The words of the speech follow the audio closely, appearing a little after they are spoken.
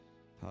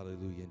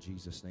Hallelujah, in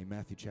Jesus' name.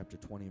 Matthew chapter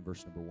 20 and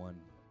verse number 1.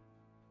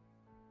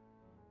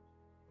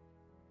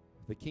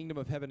 The kingdom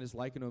of heaven is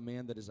likened to a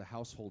man that is a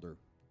householder,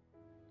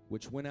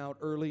 which went out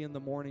early in the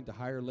morning to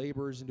hire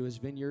laborers into his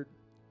vineyard.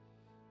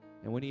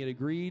 And when he had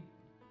agreed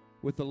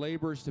with the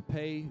laborers to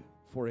pay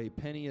for a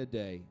penny a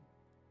day,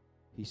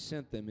 he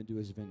sent them into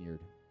his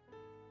vineyard.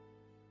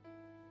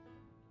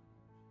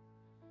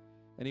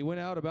 And he went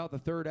out about the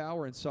third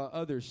hour and saw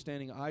others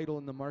standing idle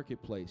in the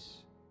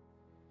marketplace.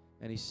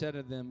 And he said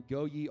to them,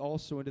 Go ye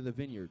also into the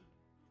vineyard,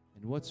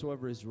 and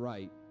whatsoever is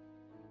right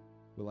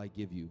will I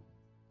give you.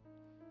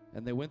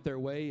 And they went their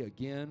way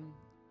again,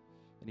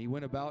 and he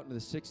went about into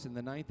the 6th and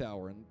the 9th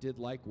hour, and did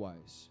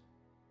likewise.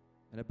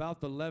 And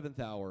about the 11th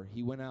hour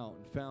he went out,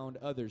 and found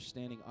others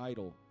standing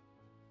idle,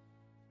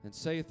 and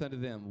saith unto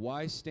them,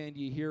 Why stand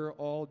ye here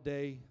all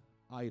day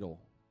idle?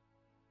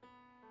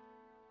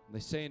 And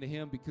they say unto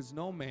him, Because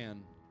no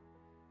man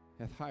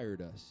hath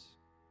hired us.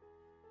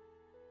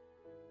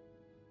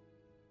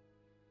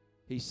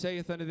 He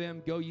saith unto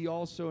them, Go ye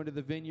also into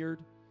the vineyard,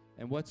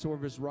 and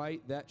whatsoever is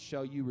right, that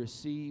shall you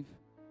receive.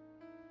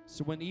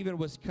 So when even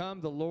was come,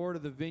 the Lord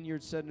of the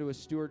vineyard said unto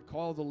his steward,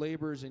 Call the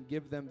laborers and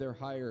give them their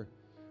hire,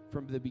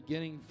 from the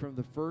beginning, from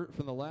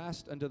the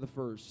last unto the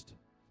first.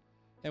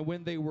 And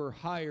when they were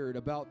hired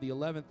about the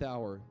 11th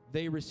hour,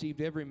 they received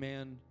every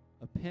man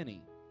a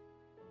penny.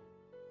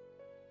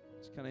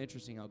 It's kind of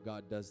interesting how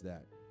God does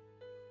that.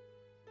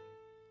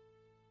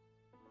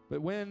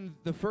 But when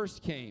the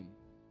first came,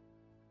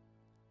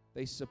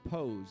 they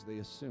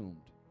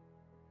assumed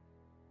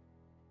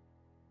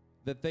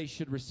that they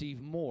should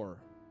receive more.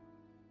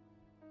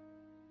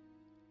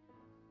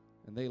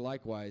 And they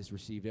likewise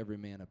received every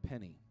man a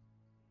penny.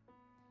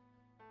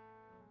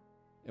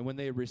 And when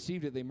they had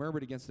received it, they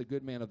murmured against the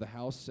good man of the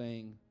house,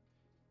 saying,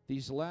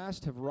 These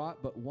last have wrought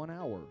but 1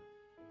 hour,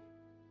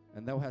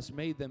 and thou hast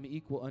made them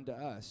equal unto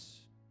us,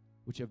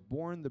 which have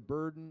borne the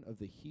burden of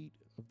the heat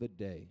of the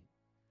day.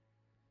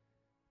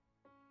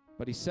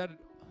 But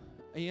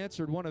he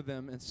answered one of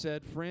them and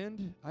said,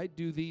 Friend, I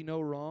do thee no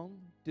wrong.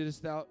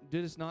 Didst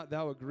not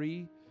thou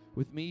agree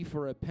with me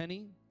for a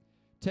penny?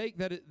 Take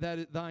that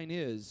it thine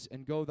is,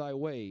 and go thy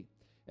way,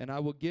 and I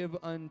will give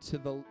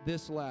unto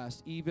this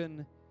last,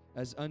 even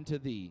as unto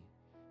thee.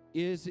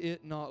 Is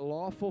it not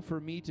lawful for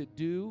me to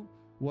do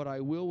what I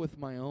will with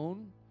my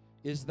own?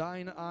 Is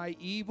thine eye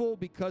evil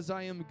because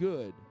I am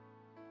good?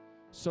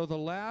 So the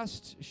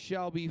last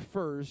shall be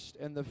first,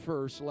 and the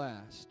first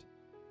last.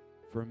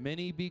 For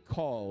many be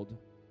called,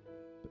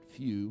 but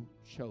few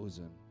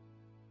chosen.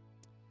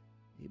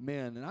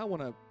 Amen. And I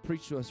want to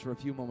preach to us for a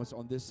few moments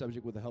on this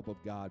subject with the help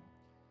of God.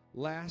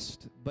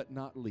 Last but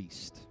not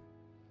least.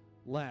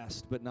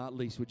 Last but not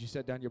least. Would you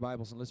set down your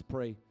Bibles and let's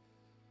pray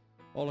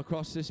all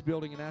across this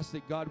building and ask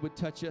that God would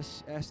touch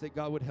us, ask that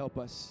God would help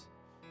us.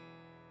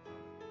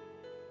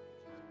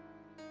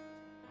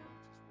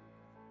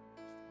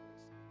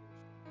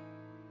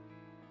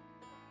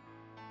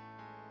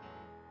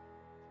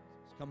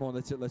 Come on,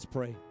 that's it. Let's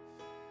pray.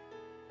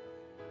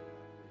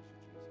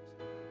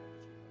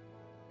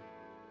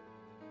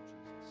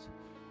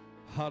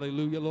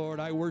 Hallelujah, Lord.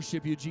 I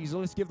worship you, Jesus.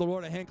 Let's give the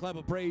Lord a hand clap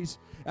of praise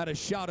and a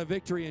shout of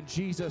victory in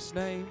Jesus'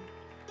 name.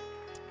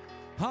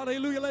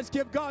 Hallelujah. Let's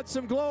give God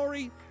some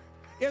glory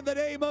in the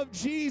name of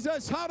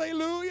Jesus.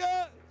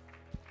 Hallelujah.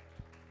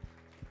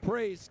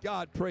 Praise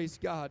God. Praise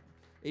God.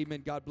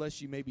 Amen. God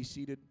bless you. You may be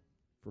seated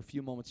for a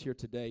few moments here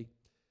today. In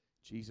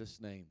Jesus'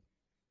 name.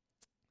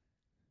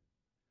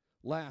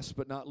 Last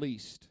but not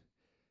least,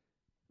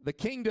 the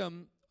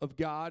kingdom of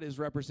God is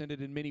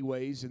represented in many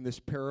ways in this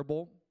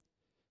parable.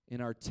 In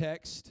our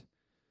text,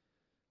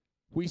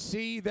 we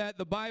see that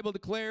the Bible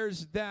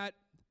declares that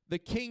the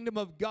kingdom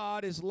of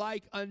God is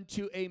like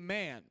unto a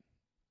man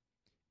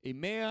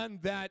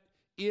that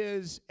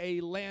is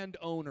a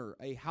landowner,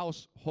 a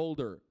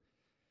householder.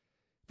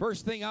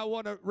 First thing I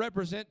want to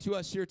represent to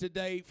us here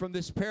today from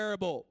this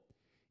parable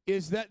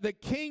is that the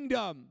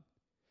kingdom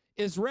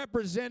is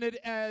represented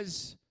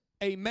as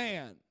a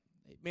man.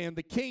 Amen.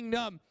 The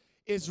kingdom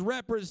is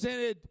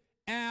represented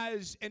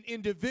as an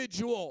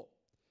individual.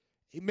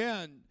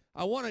 Amen.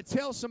 I want to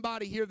tell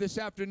somebody here this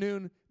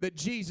afternoon that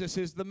Jesus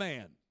is the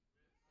man.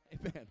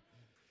 Amen.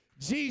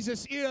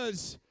 Jesus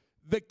is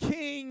the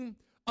King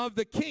of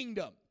the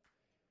kingdom.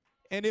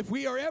 And if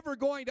we are ever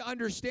going to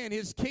understand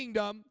his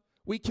kingdom,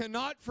 we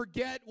cannot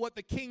forget what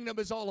the kingdom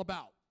is all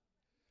about.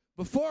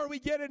 Before we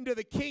get into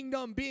the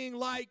kingdom being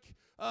like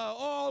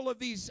all of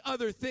these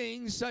other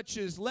things, such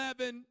as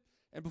leaven,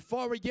 and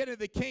before we get into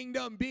the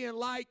kingdom being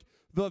like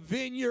the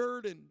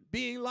vineyard and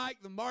being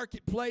like the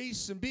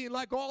marketplace and being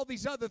like all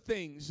these other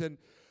things. And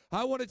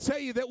I want to tell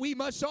you that we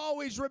must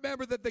always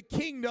remember that the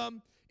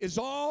kingdom is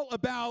all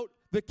about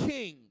the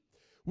king.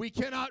 We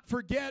cannot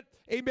forget,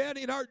 amen,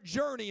 in our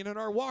journey and in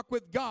our walk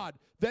with God,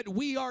 that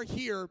we are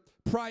here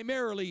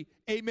primarily,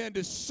 amen,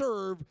 to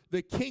serve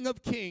the King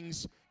of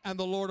Kings and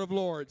the Lord of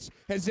Lords.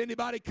 Has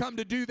anybody come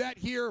to do that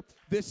here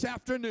this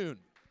afternoon?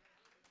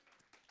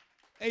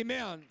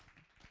 Amen.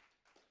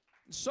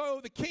 So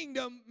the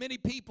kingdom, many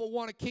people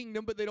want a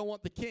kingdom, but they don't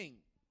want the king.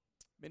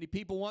 Many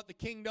people want the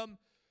kingdom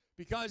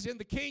because in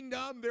the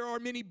kingdom there are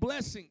many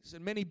blessings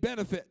and many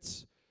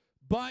benefits.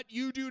 But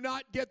you do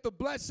not get the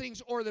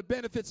blessings or the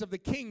benefits of the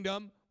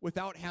kingdom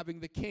without having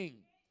the king.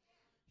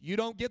 You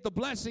don't get the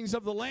blessings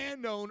of the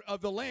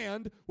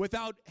land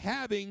without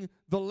having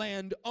the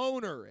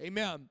landowner.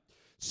 Amen.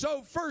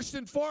 So first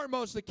and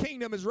foremost, the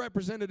kingdom is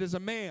represented as a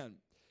man.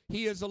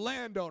 He is a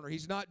landowner.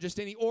 He's not just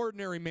any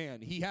ordinary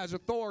man. He has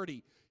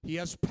authority. He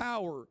has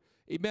power.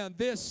 Amen.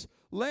 This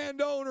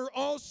landowner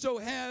also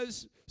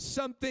has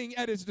something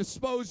at his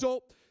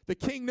disposal. The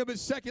kingdom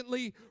is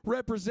secondly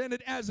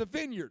represented as a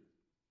vineyard.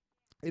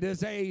 It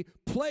is a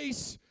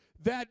place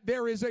that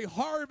there is a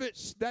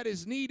harvest that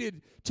is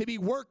needed to be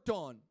worked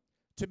on,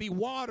 to be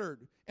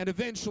watered, and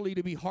eventually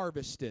to be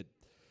harvested.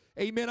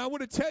 Amen. I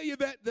want to tell you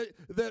that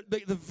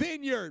the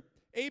vineyard,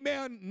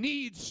 amen,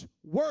 needs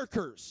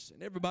workers.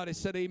 And everybody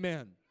said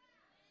amen.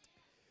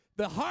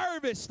 The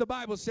harvest, the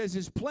Bible says,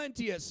 is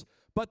plenteous,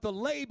 but the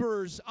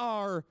laborers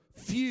are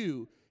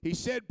few. He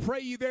said,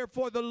 pray ye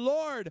therefore the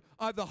Lord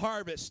of the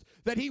harvest,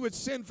 that he would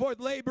send forth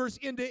laborers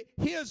into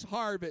his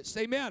harvest.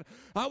 Amen.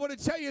 I want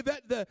to tell you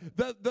that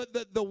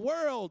the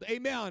world,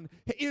 amen,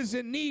 is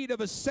in need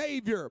of a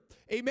Savior.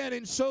 Amen.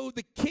 And so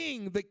the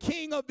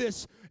king of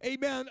this,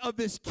 amen, of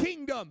this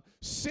kingdom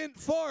sent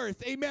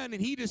forth, amen,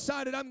 and he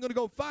decided, I'm going to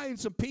go find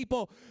some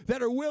people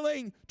that are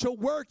willing to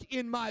work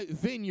in my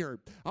vineyard.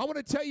 I want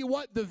to tell you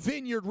what the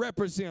vineyard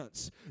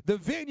represents. The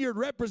vineyard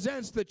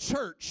represents the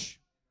church.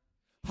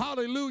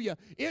 Hallelujah.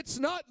 It's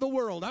not the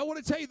world. I want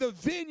to tell you the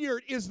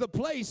vineyard is the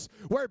place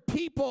where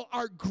people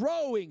are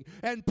growing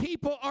and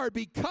people are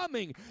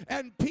becoming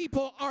and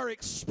people are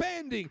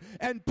expanding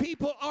and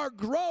people are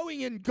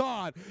growing in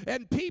God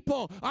and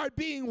people are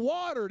being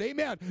watered.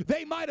 Amen.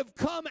 They might have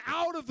come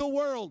out of the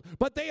world,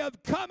 but they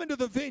have come into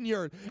the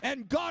vineyard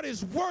and God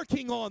is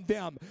working on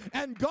them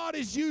and God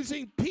is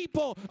using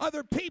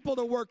other people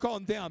to work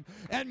on them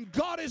and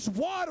God is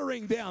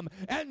watering them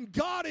and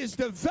God is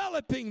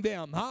developing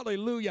them.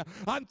 Hallelujah.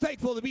 I'm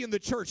thankful to be in the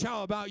church.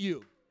 How about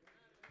you?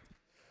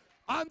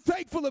 I'm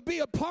thankful to be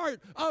a part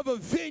of a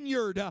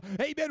vineyard,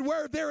 amen,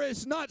 where there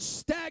is not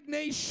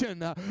stagnation,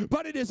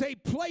 but it is a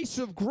place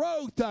of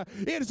growth.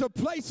 It is a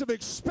place of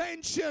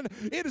expansion.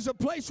 It is a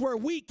place where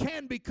we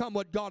can become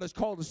what God has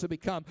called us to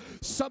become.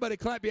 Somebody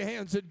clap your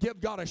hands and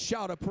give God a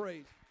shout of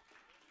praise.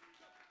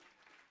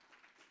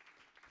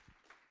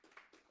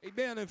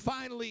 Amen. And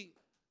finally,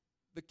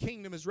 the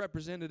kingdom is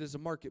represented as a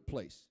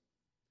marketplace.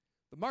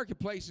 The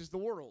marketplace is the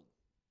world.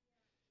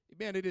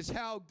 Amen. It is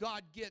how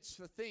God gets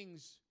the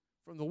things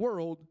from the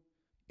world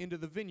into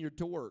the vineyard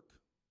to work.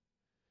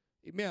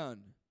 Amen.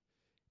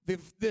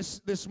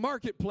 This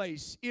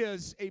marketplace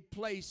is a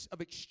place of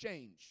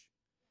exchange.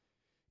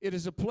 It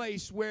is a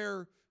place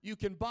where you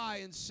can buy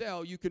and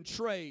sell. You can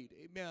trade.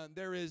 Amen.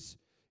 There is,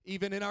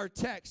 even in our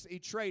text, a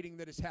trading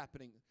that is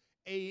happening.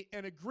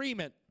 An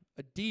agreement,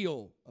 a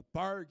deal, a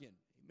bargain.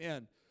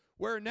 Amen.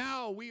 Where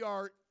now we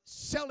are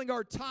selling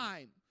our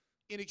time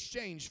in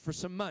exchange for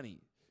some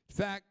money. In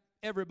fact,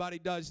 everybody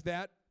does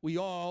that. We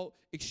all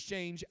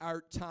exchange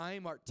our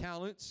time, our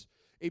talents,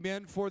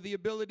 amen, for the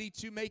ability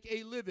to make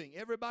a living.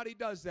 Everybody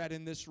does that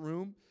in this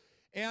room.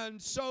 And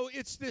so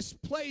it's this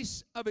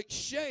place of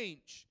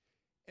exchange.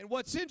 And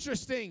what's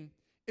interesting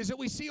is that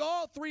we see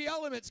all three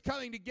elements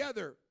coming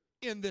together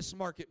in this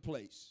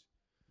marketplace.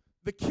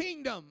 The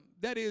kingdom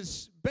that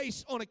is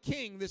based on a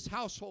king, this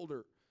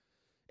householder,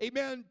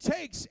 amen,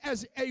 takes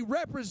as a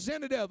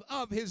representative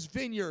of his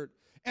vineyard,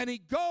 and he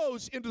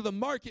goes into the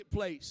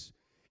marketplace.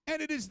 And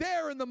it is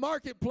there in the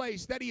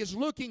marketplace that he is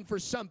looking for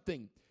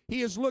something.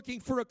 He is looking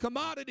for a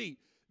commodity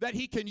that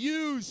he can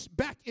use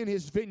back in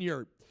his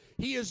vineyard.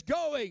 He is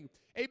going,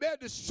 amen,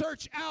 to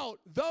search out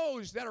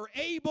those that are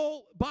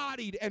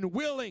able-bodied and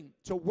willing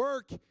to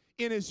work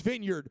in his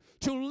vineyard,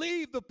 to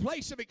leave the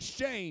place of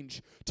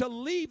exchange, to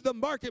leave the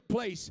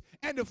marketplace,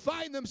 and to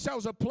find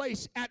themselves a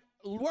place at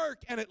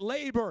work and at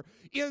labor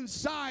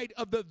inside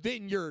of the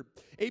vineyard.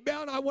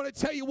 Amen. I want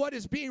to tell you what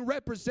is being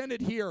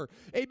represented here.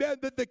 Amen.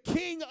 That the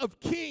King of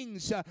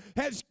Kings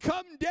has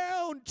come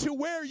down to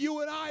where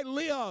you and I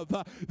live.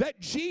 That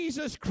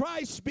Jesus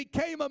Christ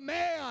became a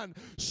man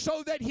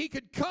so that he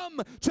could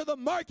come to the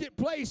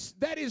marketplace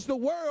that is the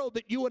world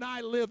that you and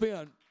I live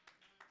in.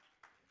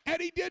 And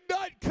he did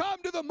not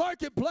come to the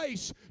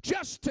marketplace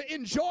just to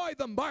enjoy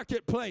the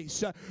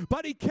marketplace,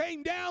 but he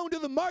came down to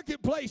the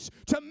marketplace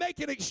to make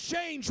an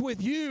exchange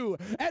with you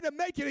and to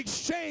make an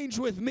exchange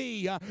with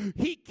me.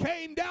 He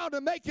came down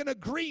to make an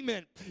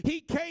agreement.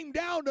 He came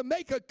down to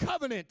make a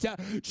covenant.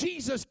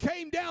 Jesus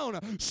came down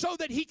so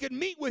that he could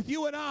meet with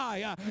you and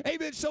I.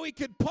 Amen. So he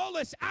could pull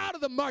us out of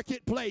the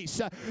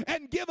marketplace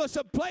and give us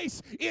a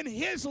place in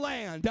his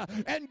land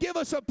and give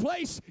us a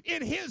place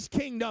in his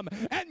kingdom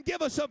and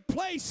give us a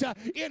place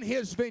in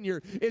his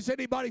vineyard. Is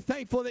anybody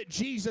thankful that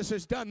Jesus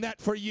has done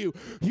that for you?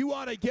 You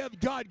ought to give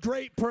God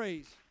great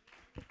praise.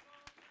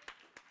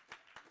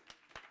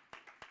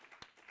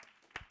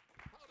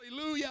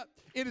 Hallelujah.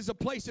 It is a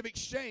place of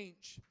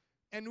exchange.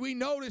 And we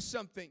notice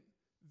something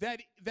that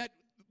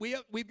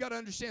we've got to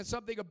understand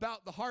something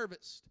about the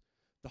harvest.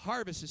 The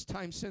harvest is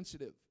time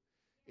sensitive.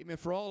 Amen.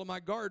 For all of my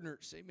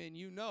gardeners, amen,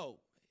 you know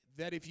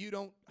that if you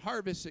don't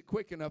harvest it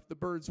quick enough, the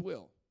birds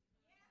will.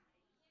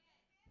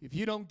 If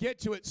you don't get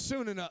to it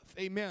soon enough,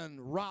 amen,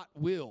 rot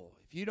will.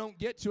 If you don't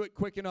get to it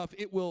quick enough,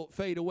 it will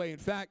fade away. In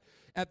fact,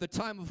 at the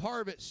time of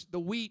harvest, the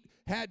wheat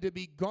had to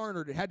be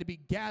garnered. It had to be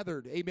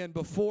gathered, amen,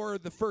 before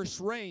the first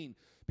rain.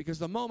 Because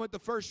the moment the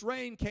first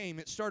rain came,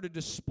 it started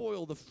to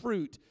spoil the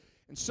fruit.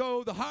 And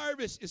so the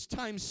harvest is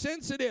time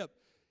sensitive.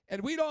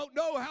 And we don't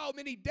know how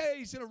many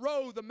days in a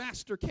row the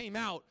master came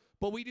out,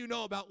 but we do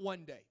know about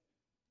one day.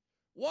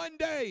 One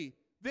day,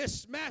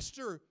 this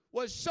master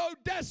was so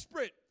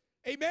desperate,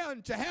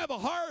 amen, to have a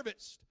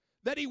harvest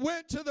that he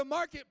went to the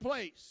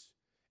marketplace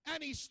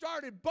and he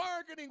started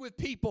bargaining with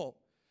people.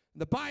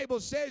 The Bible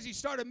says he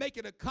started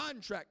making a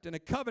contract and a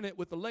covenant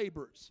with the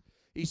laborers.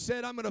 He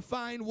said, I'm going to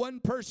find one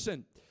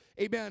person,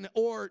 amen,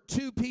 or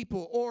two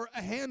people, or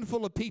a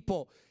handful of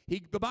people.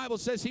 The Bible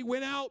says he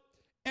went out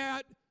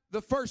at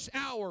the first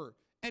hour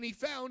and he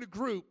found a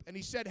group and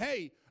he said,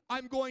 hey,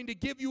 I'm going to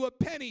give you a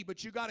penny,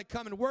 but you got to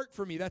come and work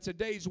for me. That's a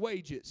day's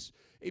wages.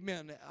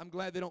 Amen. I'm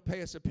glad they don't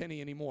pay us a penny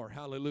anymore.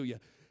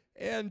 Hallelujah.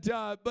 And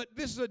but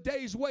this is a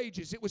day's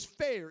wages. It was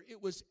fair. It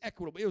was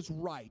equitable. It was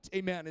right.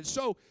 Amen. And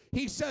so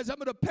he says, I'm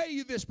going to pay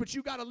you this, but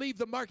you got to leave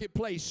the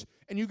marketplace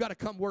and you got to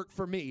come work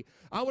for me.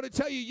 I want to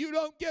tell you, you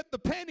don't get the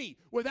penny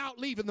without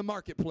leaving the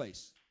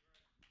marketplace.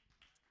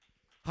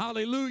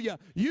 Hallelujah.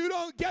 You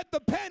don't get the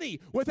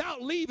penny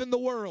without leaving the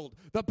world.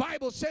 The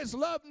Bible says,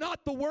 love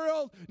not the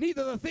world,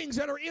 neither the things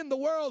that are in the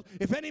world.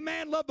 If any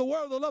man love the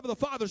world, the love of the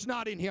Father's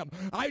not in him.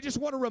 I just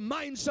want to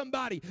remind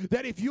somebody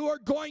that if you are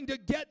going to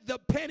get the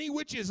penny,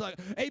 which is a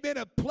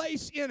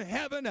place in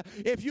heaven,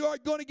 if you are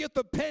going to get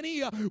the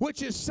penny,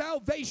 which is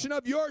salvation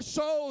of your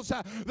souls,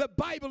 the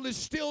Bible is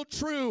still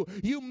true.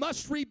 You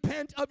must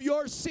repent of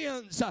your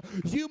sins.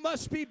 You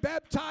must be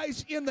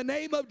baptized in the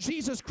name of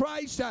Jesus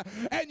Christ,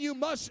 and you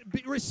must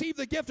receive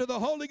the gift of the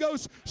Holy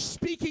Ghost,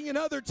 speaking in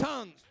other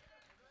tongues.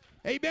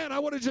 Amen. I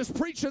want to just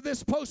preach to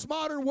this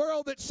postmodern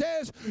world that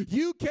says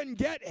you can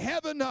get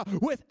heaven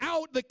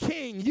without the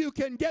king. You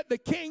can get the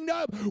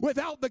kingdom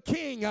without the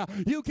king.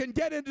 You can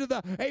get into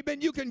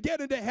you can get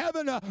into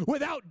heaven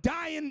without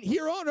dying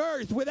here on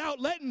earth,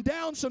 without letting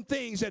down some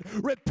things and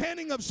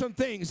repenting of some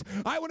things.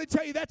 I want to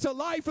tell you that's a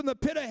lie from the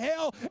pit of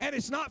hell, and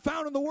it's not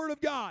found in the Word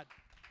of God.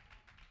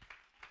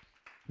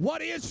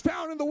 What is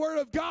found in the Word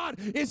of God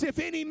is if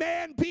any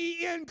man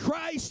be in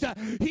Christ,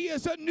 he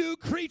is a new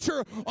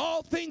creature.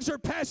 All things are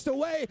passed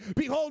away.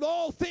 Behold,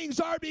 all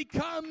things are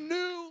become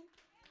new.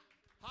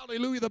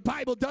 Hallelujah. The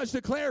Bible does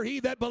declare, he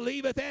that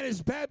believeth and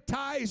is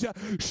baptized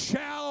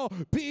shall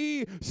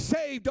be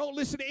saved. Don't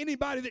listen to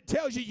anybody that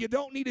tells you you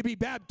don't need to be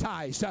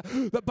baptized.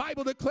 The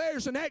Bible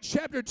declares in Acts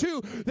chapter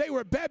 2, they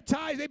were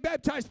baptized. They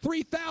baptized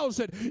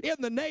 3,000 in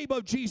the name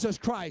of Jesus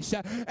Christ.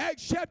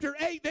 Acts chapter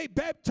 8, they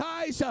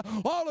baptized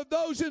all of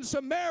those in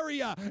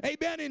Samaria.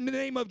 Amen. In the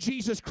name of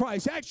Jesus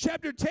Christ. Acts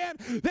chapter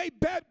 10, they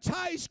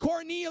baptized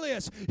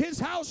Cornelius, his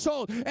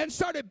household, and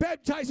started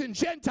baptizing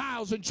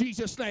Gentiles in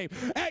Jesus' name.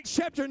 Acts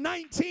chapter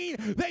 19,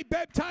 they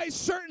baptized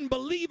certain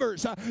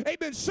believers,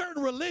 amen,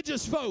 certain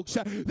religious folks.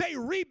 They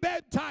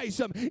rebaptized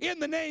them in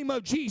the name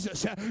of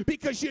Jesus,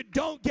 because you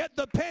don't get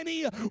the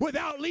penny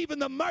without leaving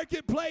the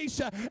marketplace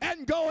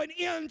and going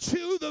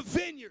into the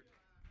vineyard.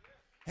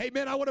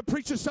 Amen. I want to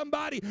preach to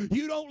somebody.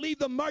 You don't leave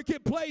the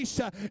marketplace,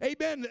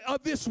 amen,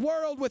 of this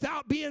world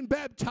without being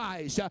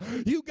baptized.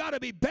 You got to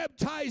be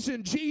baptized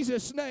in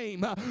Jesus'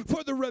 name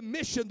for the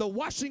remission, the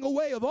washing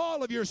away of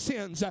all of your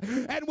sins.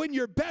 And when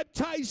you're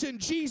baptized in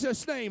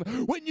Jesus' name,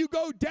 when you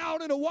go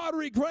down in a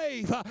watery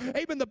grave,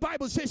 amen, the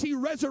Bible says he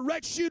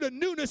resurrects you to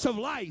newness of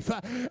life.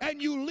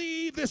 And you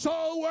leave this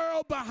old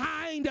world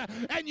behind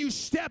and you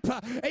step,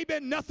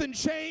 amen, nothing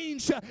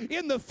changed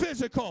in the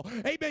physical.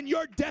 Amen.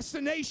 Your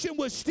destination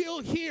was still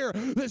here.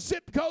 The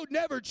zip code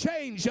never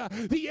changed.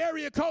 The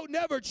area code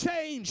never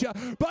changed.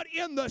 But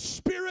in the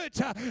spirit,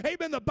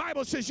 amen, the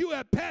Bible says you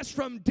have passed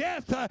from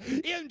death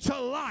into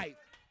life.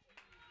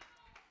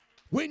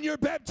 When you're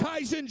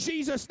baptized in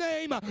Jesus'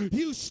 name,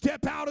 you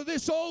step out of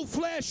this old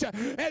flesh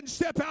and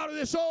step out of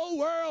this old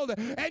world,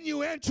 and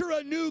you enter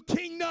a new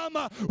kingdom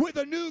with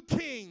a new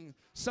king.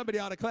 Somebody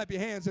ought to clap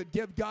your hands and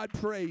give God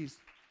praise.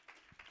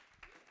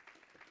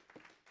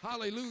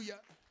 Hallelujah.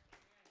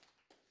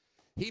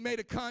 He made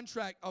a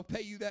contract. I'll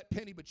pay you that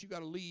penny, but you got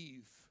to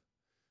leave.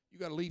 You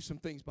got to leave some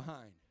things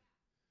behind.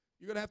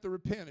 You're going to have to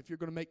repent if you're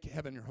going to make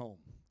heaven your home.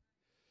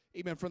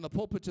 Amen. From the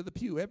pulpit to the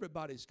pew,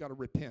 everybody's got to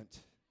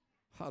repent.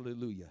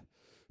 Hallelujah.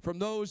 From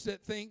those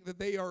that think that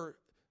they are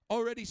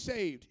already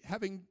saved,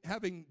 having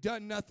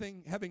done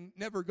nothing, having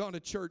never gone to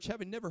church,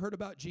 having never heard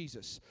about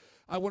Jesus,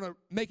 I want to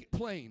make it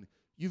plain.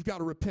 You've got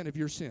to repent of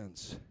your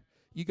sins.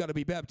 You got to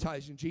be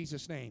baptized in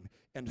Jesus' name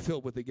and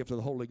filled with the gift of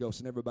the Holy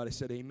Ghost. And everybody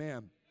said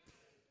amen.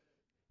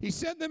 He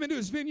sent them into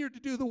his vineyard to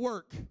do the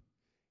work.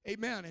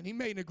 Amen. And he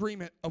made an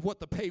agreement of what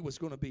the pay was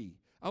going to be.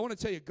 I want to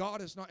tell you,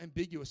 God is not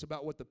ambiguous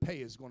about what the pay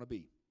is going to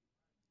be.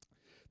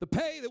 The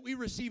pay that we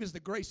receive is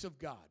the grace of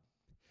God.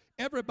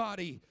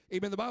 Everybody,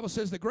 amen, the Bible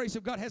says the grace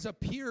of God has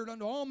appeared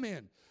unto all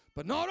men,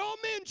 but not all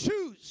men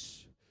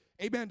choose,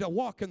 amen, to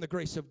walk in the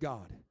grace of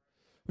God. I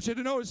want you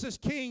to notice this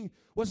king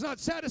was not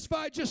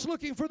satisfied just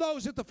looking for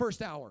those at the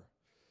first hour.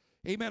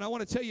 Amen. I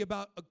want to tell you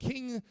about a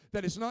king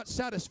that is not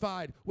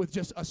satisfied with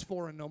just us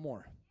four and no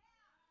more.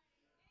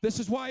 This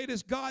is why it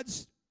is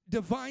God's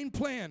divine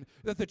plan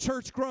that the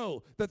church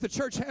grow, that the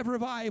church have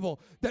revival,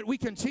 that we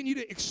continue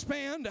to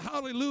expand,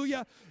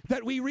 hallelujah,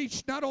 that we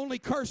reach not only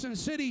Carson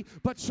City,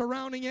 but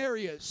surrounding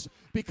areas.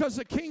 Because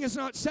the king is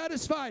not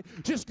satisfied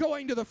just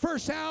going to the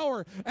first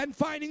hour and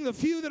finding the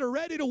few that are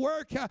ready to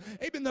work,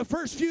 even the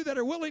first few that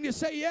are willing to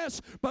say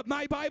yes, but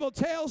my Bible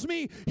tells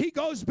me he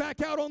goes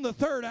back out on the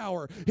third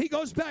hour. He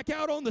goes back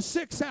out on the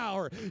sixth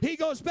hour. He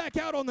goes back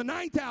out on the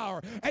ninth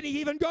hour, and he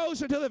even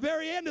goes until the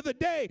very end of the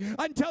day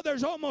until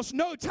there's almost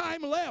no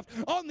time left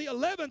on the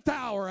 11th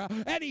hour,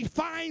 and he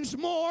finds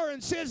more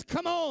and says,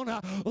 come on,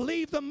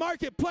 leave the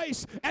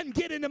marketplace and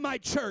get into my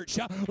church.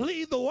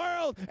 Leave the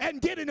world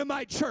and get into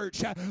my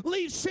church.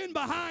 Leave sin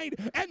behind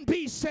and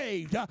be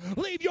saved.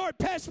 Leave your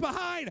past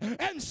behind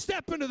and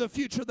step into the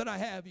future that I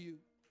have you.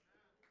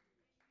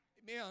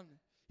 Amen.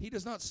 He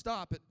does not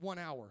stop at 1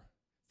 hour.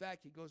 In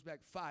fact, he goes back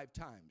 5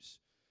 times.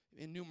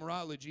 In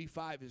numerology,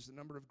 5 is the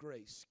number of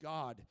grace.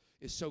 God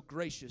is so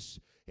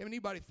gracious.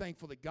 Anybody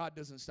thankful that God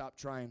doesn't stop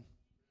trying?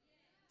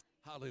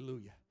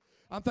 Hallelujah.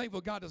 I'm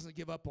thankful God doesn't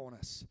give up on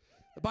us.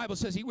 The Bible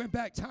says he went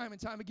back time and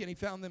time again. He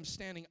found them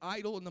standing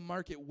idle in the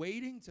market,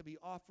 waiting to be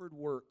offered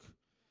work.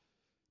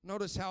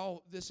 Notice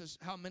how this is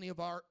how many of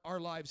our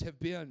lives have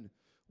been.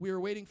 We are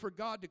waiting for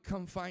God to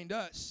come find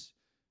us.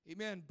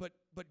 Amen. But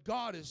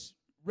God is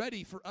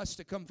ready for us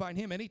to come find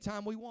him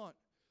anytime we want.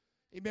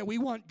 Amen. We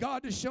want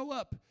God to show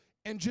up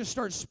and just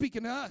start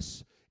speaking to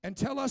us and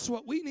tell us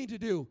what we need to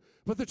do.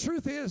 But the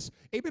truth is,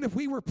 even if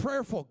we were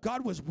prayerful,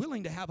 God was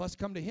willing to have us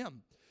come to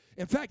him.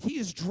 In fact, he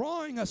is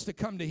drawing us to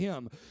come to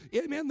him.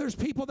 Amen. There's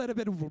people that have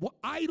been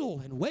idle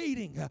and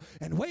waiting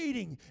and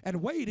waiting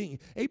and waiting.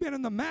 Amen.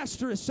 And the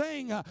master is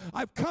saying,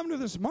 I've come to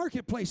this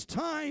marketplace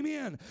time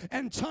in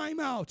and time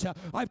out.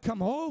 I've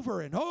come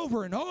over and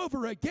over and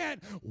over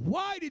again.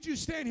 Why did you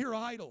stand here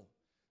idle?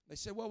 They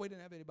said, well, we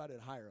didn't have anybody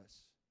to hire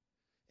us.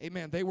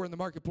 Amen. They were in the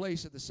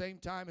marketplace at the same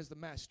time as the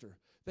master.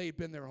 They had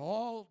been there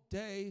all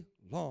day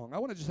long. I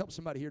want to just help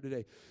somebody here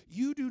today.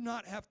 You do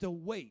not have to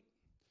wait,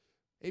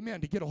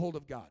 amen, to get a hold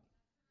of God.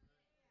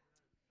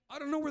 I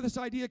don't know where this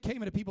idea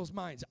came into people's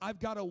minds. I've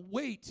got to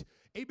wait,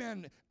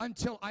 amen,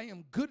 until I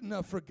am good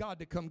enough for God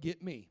to come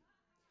get me.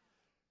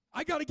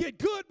 I got to get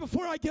good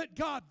before I get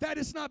God. That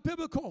is not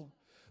biblical.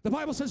 The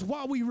Bible says,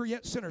 while we were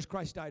yet sinners,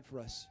 Christ died for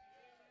us.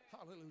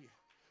 Hallelujah.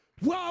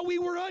 While we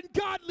were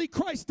ungodly,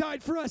 Christ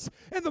died for us.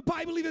 And the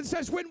Bible even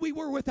says when we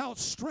were without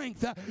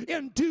strength,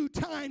 in due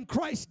time,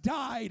 Christ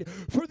died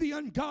for the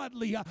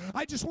ungodly.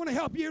 I just want to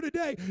help you here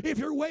today. If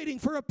you're waiting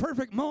for a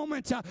perfect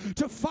moment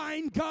to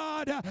find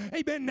God,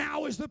 amen,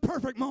 now is the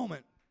perfect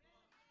moment.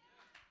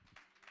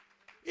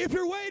 If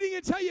you're waiting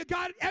until you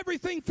got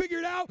everything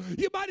figured out,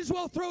 you might as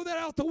well throw that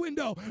out the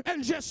window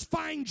and just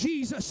find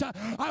Jesus.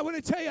 I want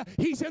to tell you,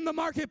 he's in the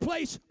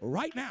marketplace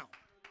right now.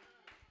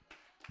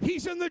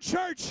 He's in the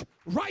church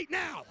right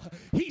now.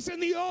 He's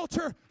in the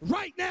altar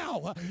right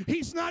now.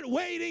 He's not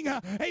waiting.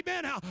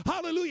 Amen.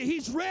 Hallelujah.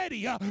 He's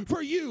ready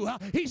for you.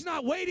 He's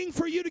not waiting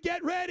for you to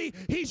get ready.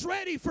 He's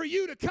ready for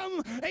you to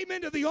come,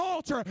 amen, to the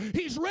altar.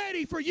 He's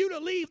ready for you to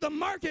leave the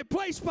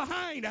marketplace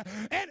behind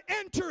and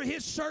enter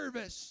his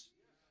service.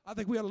 I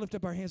think we ought to lift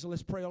up our hands and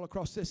let's pray all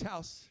across this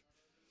house.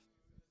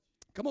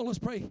 Come on, let's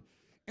pray.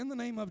 In the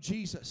name of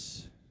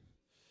Jesus.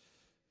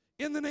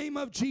 In the name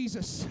of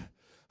Jesus.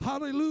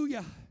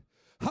 Hallelujah.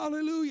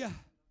 Hallelujah.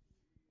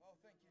 Oh,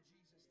 thank you,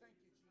 Jesus. Thank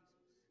you,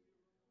 Jesus.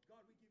 God,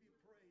 we give you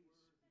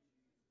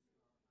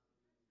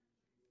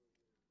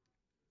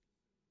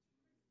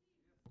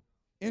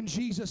praise. In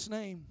Jesus'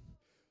 name.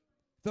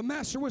 The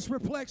master was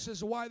perplexed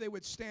as to why they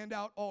would stand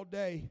out all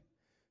day.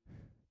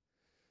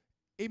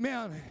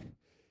 Amen.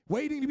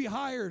 Waiting to be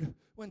hired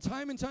when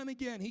time and time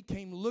again he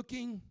came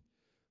looking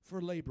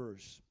for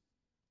laborers.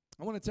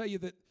 I want to tell you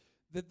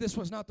that this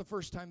was not the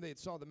first time they had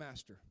saw the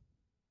master.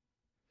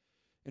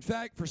 In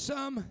fact, for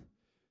some,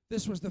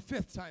 this was the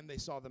 5th time they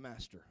saw the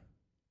master.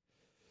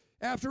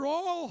 After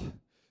all,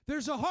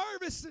 there's a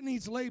harvest that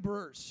needs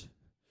laborers.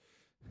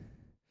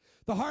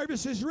 The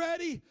harvest is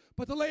ready,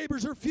 but the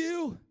laborers are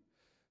few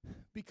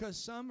because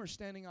some are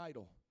standing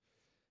idle.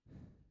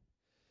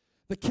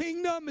 The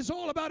kingdom is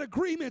all about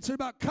agreements,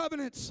 about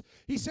covenants.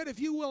 He said,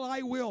 if you will,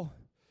 I will.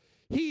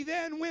 He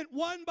then went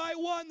one by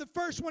one. The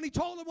first one, he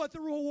told them what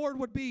the reward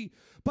would be.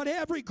 But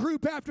every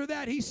group after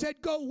that, he said,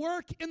 go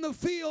work in the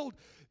field.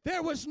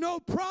 There was no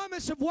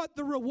promise of what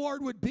the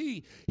reward would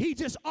be. He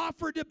just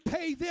offered to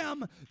pay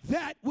them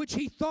that which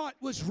he thought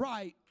was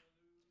right.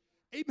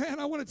 Amen.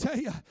 I want to tell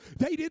you,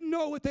 they didn't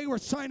know what they were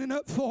signing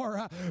up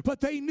for,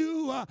 but they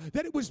knew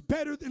that it was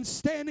better than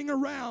standing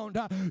around.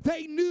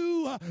 They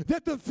knew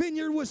that the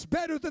vineyard was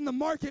better than the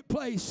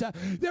marketplace.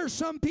 There's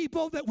some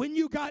people that when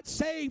you got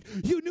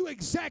saved, you knew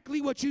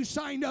exactly what you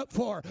signed up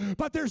for.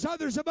 But there's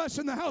others of us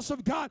in the house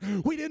of God,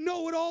 we didn't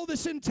know what all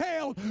this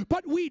entailed,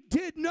 but we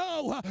did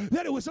know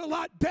that it was a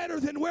lot better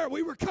than where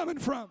we were coming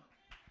from.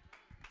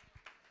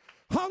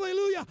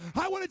 Hallelujah.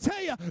 I want to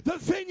tell you, the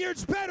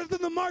vineyard's better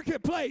than the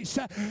marketplace.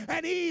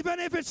 And even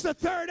if it's the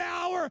third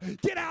hour,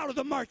 get out of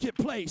the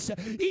marketplace.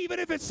 Even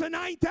if it's the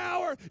ninth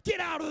hour,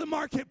 get out of the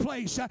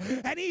marketplace.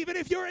 And even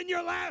if you're in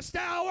your last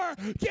hour,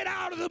 get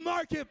out of the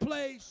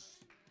marketplace.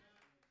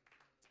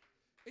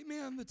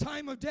 Amen. The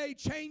time of day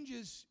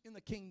changes in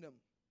the kingdom.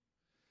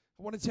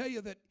 I want to tell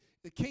you that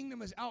the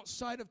kingdom is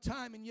outside of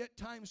time, and yet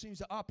time seems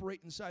to operate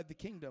inside the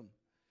kingdom.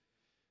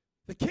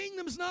 The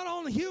kingdom's not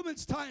on a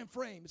human's time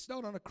frame. It's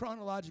not on a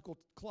chronological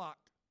clock.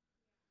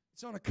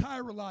 It's on a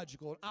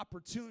chirological, an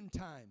opportune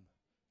time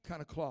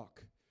kind of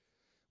clock.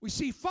 We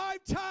see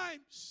 5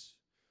 times.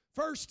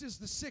 First is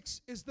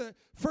the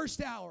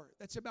first hour.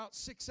 That's about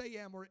 6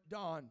 a.m. or at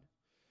dawn.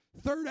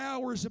 Third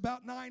hour is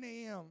about 9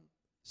 a.m.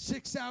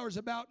 6th hour is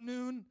about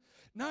noon.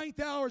 9th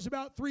hour is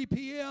about 3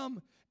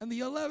 p.m. And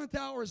the 11th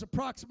hour is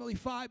approximately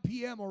 5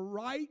 p.m. or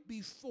right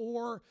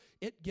before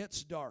it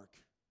gets dark.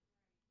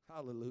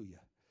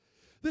 Hallelujah.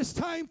 This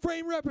time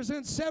frame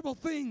represents several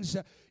things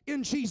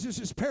in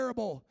Jesus'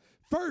 parable.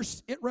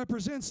 First, it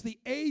represents the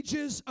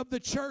ages of the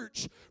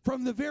church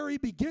from the very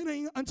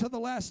beginning until the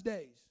last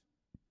days.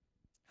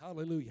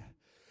 Hallelujah.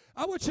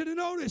 I want you to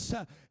notice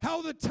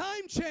how the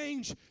time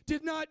change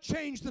did not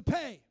change the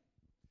pay.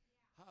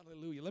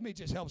 Hallelujah. Let me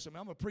just help some.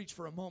 I'm going to preach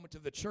for a moment to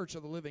the church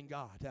of the living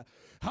God.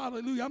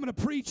 Hallelujah. I'm going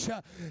to preach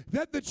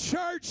that the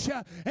church,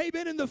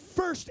 amen, in the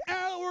first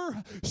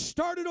hour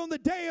started on the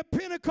day of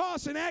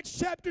Pentecost in Acts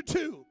chapter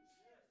 2.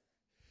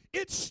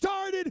 It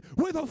started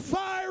with a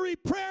fiery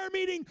prayer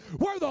meeting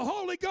where the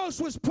Holy Ghost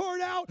was poured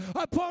out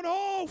upon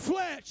all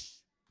flesh.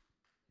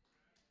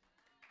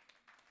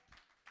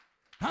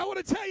 I want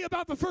to tell you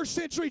about the first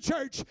century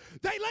church.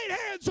 They laid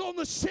hands on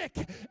the sick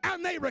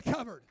and they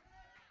recovered.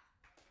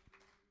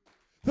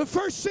 The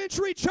first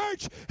century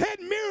church had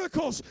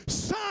miracles,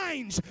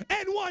 signs,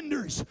 and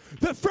wonders.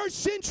 The first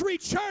century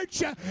church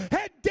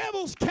had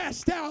devils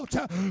cast out.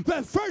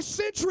 The first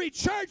century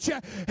church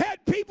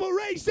had people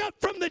raised up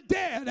from the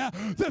dead.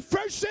 The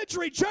first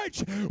century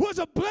church was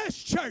a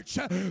blessed church.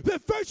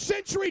 The first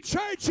century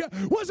church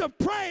was a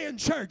praying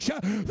church.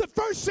 The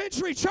first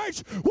century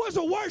church was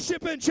a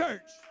worshiping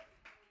church.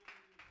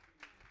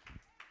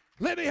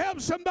 Let me help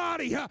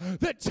somebody.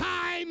 The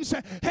times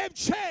have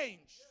changed,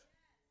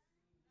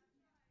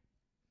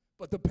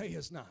 but the pay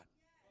has not.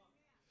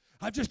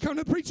 I've just come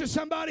to preach to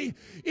somebody.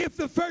 If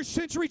the first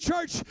century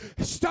church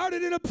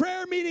started in a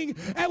prayer meeting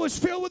and was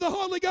filled with the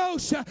Holy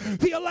Ghost,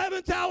 the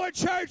 11th hour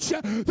church,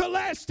 the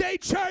last day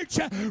church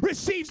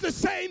receives the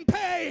same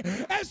pay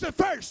as the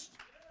first.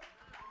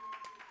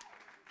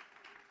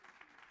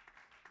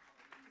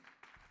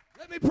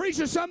 Let me preach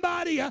to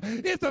somebody.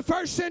 If the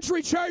first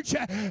century church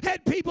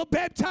had people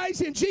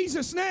baptized in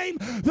Jesus' name,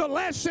 the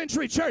last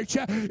century church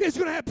is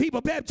going to have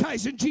people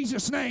baptized in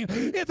Jesus' name.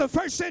 If the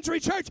first century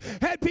church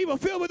had people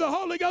filled with the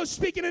Holy Ghost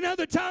speaking in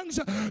other tongues,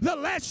 the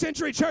last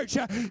century church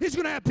is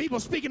going to have people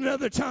speaking in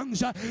other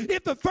tongues.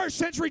 If the first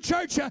century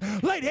church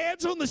laid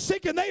hands on the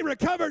sick and they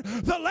recovered,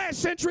 the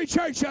last century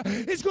church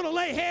is going to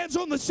lay hands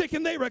on the sick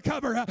and they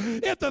recover.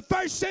 If the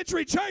first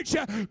century church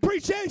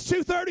preached Acts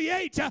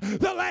 2:38,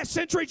 the last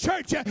century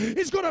church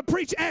is going to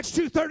preach Acts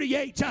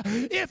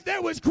 2:38. If there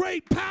was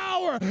great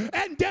power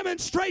and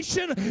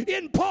demonstration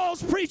in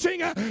Paul's preaching,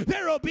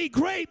 there will be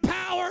great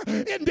power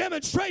and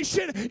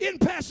demonstration in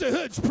Pastor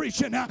Hood's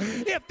preaching.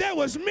 If there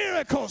was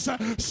miracles,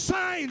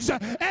 signs,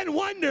 and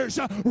wonders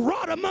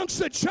wrought amongst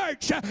the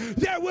church,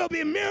 there will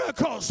be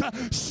miracles,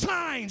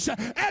 signs,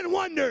 and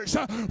wonders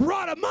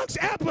wrought amongst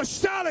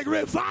Apostolic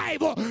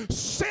Revival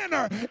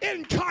Center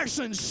in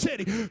Carson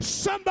City.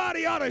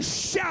 Somebody ought to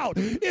shout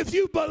if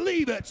you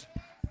believe it.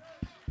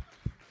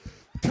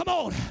 Come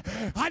on.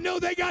 I know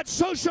they got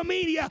social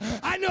media.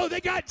 I know they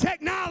got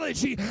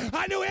technology.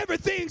 I know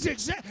everything's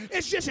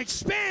it's just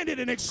expanded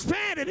and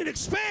expanded and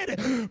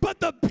expanded. But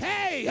the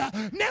pay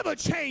never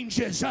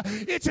changes.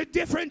 It's a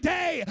different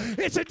day.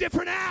 It's a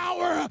different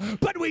hour.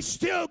 But we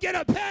still get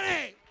a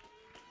penny.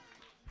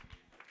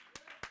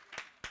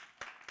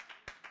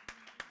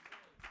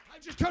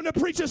 I've just come to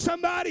preach to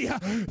somebody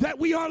that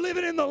we are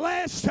living in the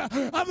last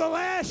of the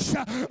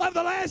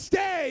last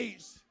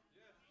days.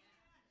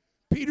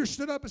 Peter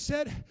stood up and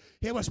said,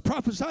 it was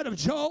prophesied of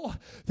Joel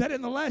that in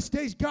the last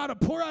days God will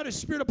pour out his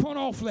Spirit upon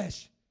all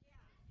flesh.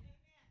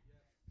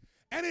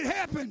 And it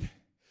happened.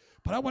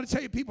 But I want to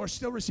tell you, people are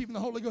still receiving the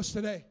Holy Ghost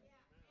today.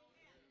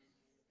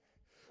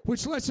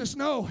 Which lets us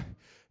know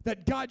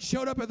that God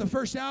showed up at the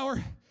first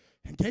hour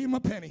and gave him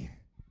a penny.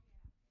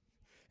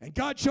 And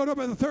God showed up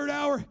at the third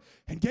hour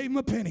and gave him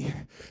a penny.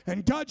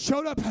 And God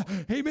showed up.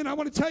 Amen. I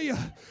want to tell you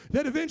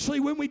that eventually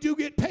when we do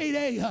get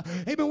payday,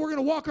 amen, we're going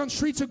to walk on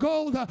streets of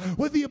gold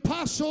with the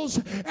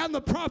apostles and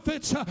the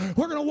prophets.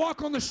 We're going to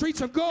walk on the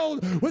streets of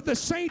gold with the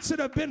saints that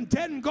have been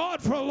dead and gone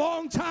for a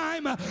long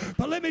time.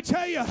 But let me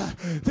tell you,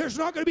 there's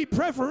not going to be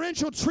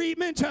preferential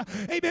treatment,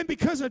 amen,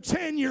 because of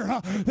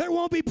tenure. There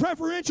won't be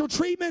preferential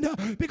treatment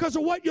because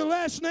of what your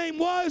last name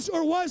was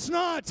or was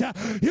not.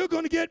 You're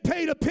going to get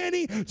paid a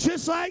penny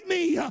just like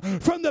me.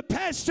 From the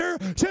pastor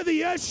to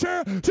the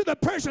usher to the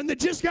person that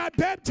just got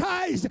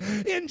baptized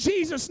in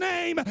Jesus'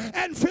 name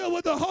and filled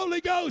with the Holy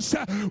Ghost,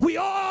 we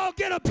all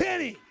get a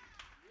penny.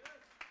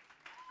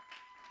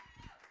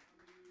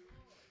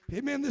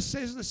 Amen. This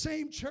is the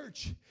same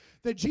church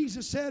that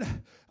Jesus said,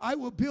 I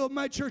will build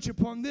my church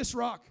upon this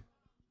rock,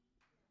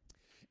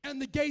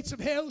 and the gates of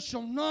hell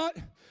shall not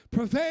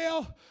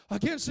prevail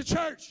against the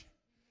church.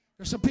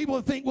 There's some people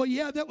that think, well,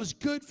 yeah, that was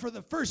good for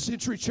the first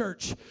century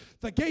church.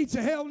 The gates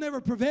of hell never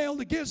prevailed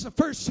against the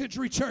first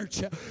century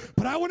church.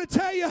 But I want to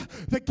tell you,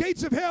 the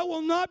gates of hell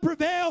will not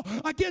prevail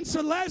against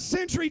the last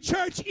century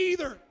church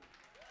either.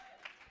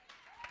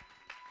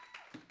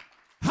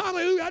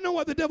 Hallelujah. I know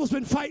why the devil's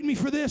been fighting me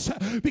for this,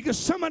 because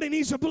somebody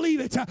needs to believe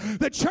it.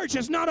 The church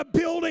is not a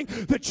building.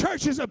 The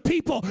church is a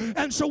people.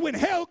 And so when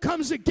hell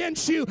comes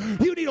against you,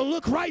 you need to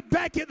look right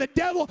back at the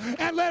devil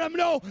and let him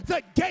know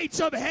the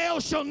gates of hell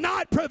shall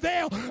not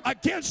prevail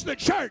against the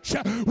church.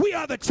 We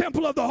are the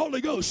temple of the Holy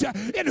Ghost,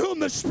 in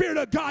whom the Spirit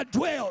of God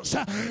dwells.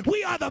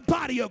 We are the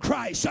body of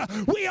Christ.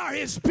 We are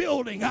his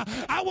building.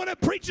 I want to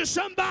preach to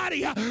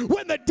somebody,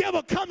 when the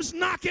devil comes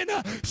knocking,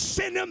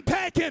 send him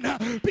packing,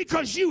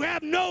 because you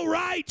have no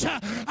right.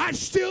 I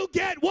still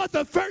get what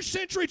the first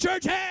century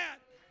church had.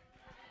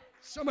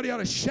 Somebody ought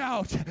to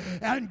shout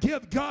and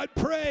give God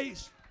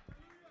praise.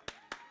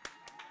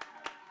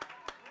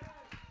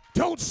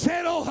 Don't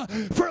settle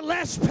for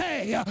less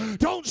pay.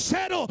 Don't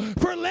settle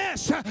for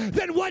less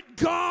than what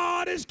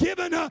God has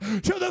given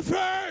to the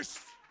first.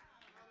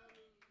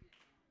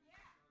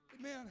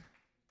 Amen.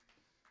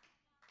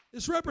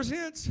 This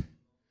represents,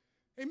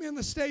 amen,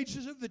 the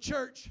stages of the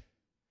church.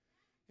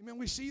 Amen.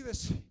 We see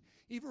this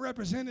even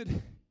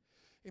represented.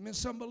 Amen.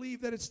 Some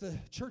believe that it's the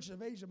church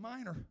of Asia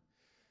Minor.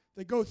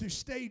 They go through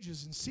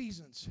stages and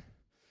seasons.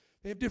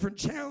 They have different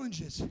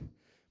challenges,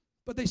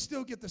 but they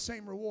still get the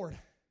same reward.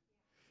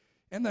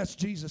 And that's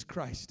Jesus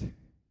Christ.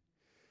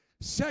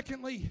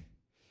 Secondly,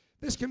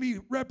 this can be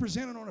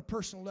represented on a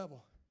personal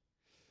level.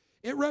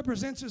 It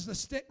represents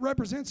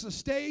the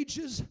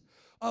stages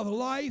of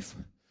life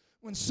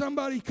when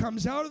somebody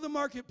comes out of the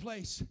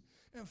marketplace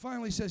and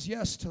finally says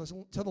yes to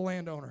the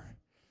landowner.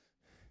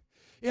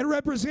 It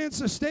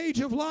represents a stage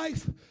of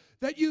life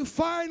that you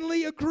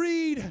finally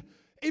agreed,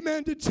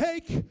 amen, to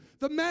take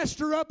the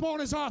master up on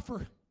his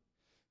offer.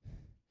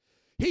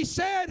 He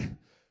said,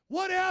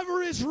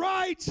 whatever is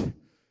right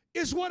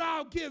is what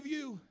I'll give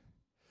you.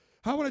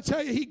 I want to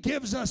tell you, he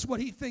gives us what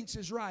he thinks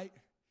is right.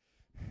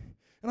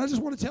 And I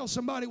just want to tell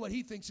somebody what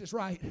he thinks is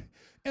right.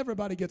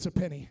 Everybody gets a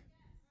penny.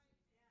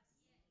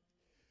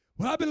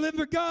 Well, I've been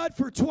living for God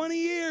for 20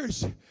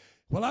 years.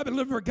 Well, I've been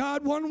living for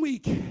God 1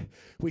 week.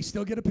 We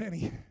still get a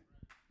penny.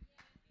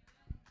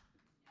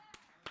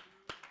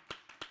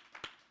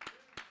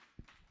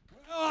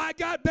 Oh, I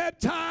got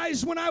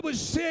baptized when I was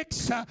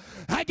 6.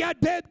 I got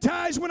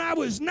baptized when I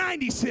was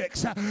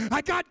 96.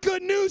 I got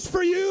good news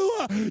for you.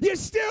 You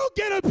still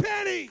get a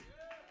penny.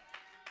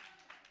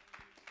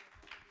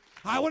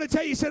 I want to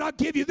tell you, he said, I'll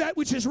give you that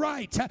which is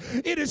right.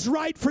 It is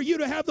right for you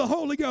to have the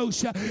Holy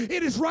Ghost.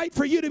 It is right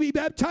for you to be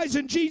baptized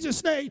in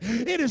Jesus' name.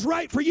 It is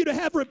right for you to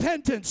have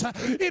repentance.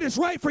 It is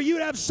right for you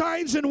to have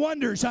signs and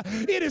wonders.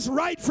 It is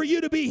right for you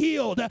to be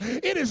healed.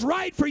 It is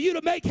right for you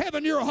to make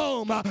heaven your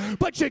home.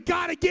 But you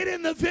got to get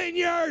in the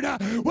vineyard.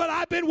 Well,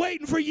 I've been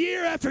waiting for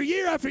year after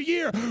year after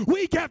year,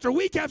 week after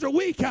week after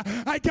week.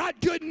 I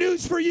got good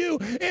news for you.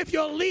 If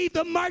you'll leave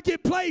the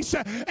marketplace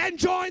and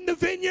join the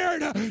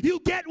vineyard, you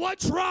get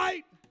what's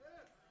right.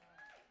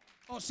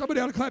 Oh, somebody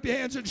ought to clap your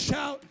hands and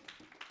shout.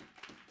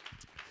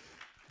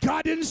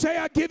 God didn't say,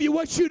 I'll give you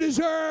what you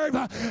deserve.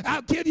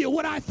 I'll give you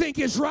what I think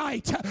is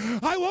right.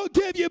 I won't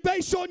give you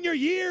based on your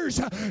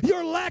years,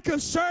 your lack of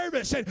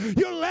service, and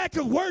your lack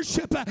of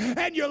worship,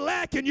 and your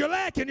lack, and your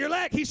lack, and your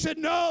lack. He said,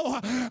 no,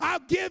 I'll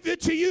give it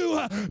to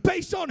you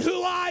based on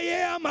who I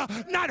am,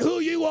 not who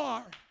you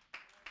are.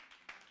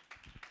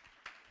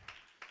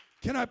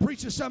 Can I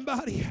preach to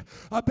somebody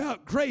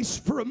about grace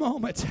for a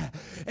moment?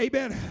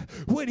 Amen.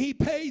 When he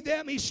paid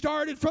them, he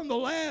started from the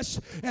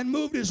last and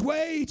moved his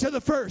way to the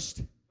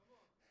first.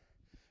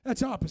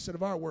 That's opposite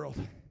of our world.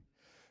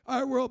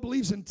 Our world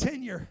believes in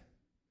tenure.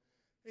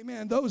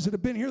 Amen. Those that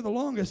have been here the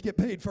longest get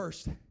paid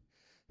first.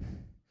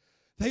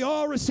 They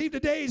all received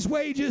a day's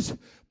wages,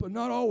 but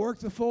not all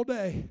worked the full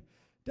day.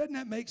 Doesn't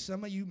that make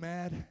some of you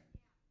mad?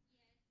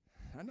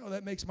 I know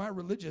that makes my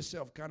religious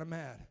self kind of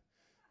mad.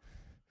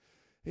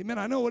 Amen.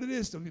 I know what it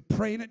is to be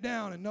praying it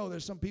down and know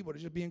there's some people that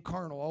are just being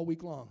carnal all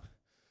week long.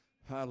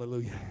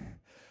 Hallelujah.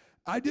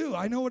 I do.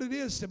 I know what it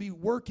is to be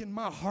working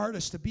my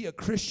hardest to be a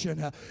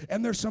Christian.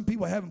 And there's some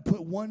people who haven't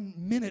put 1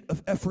 minute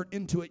of effort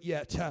into it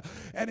yet.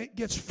 And it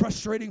gets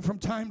frustrating from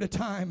time to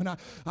time. And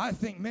I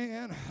think,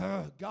 man,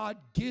 God,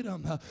 get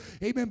them.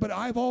 Amen. But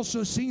I've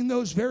also seen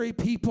those very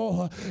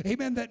people,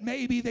 amen, that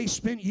maybe they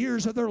spent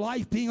years of their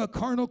life being a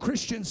carnal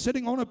Christian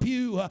sitting on a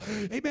pew,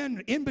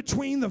 amen, in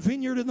between the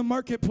vineyard and the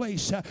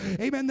marketplace.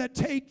 Amen. That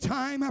take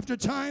time after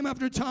time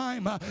after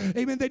time.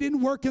 Amen. They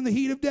didn't work in the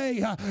heat of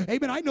day.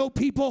 Amen. I know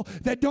people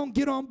that don't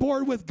get on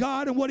board with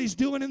God and what He's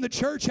doing in the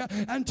church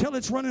until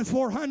it's running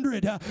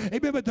 400.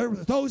 Amen. But there are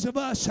those of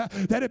us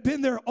that have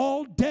been there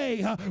all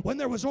day when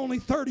there was only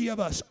 30 of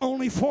us,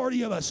 only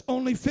 40 of us,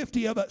 only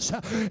 50 of us.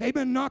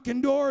 Amen.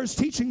 Knocking doors,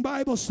 teaching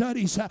Bible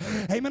studies.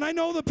 Amen. I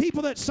know the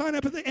people that sign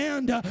up at the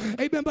end.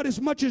 Amen. But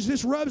as much as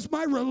this rubs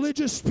my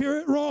religious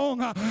spirit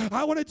wrong,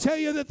 I want to tell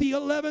you that the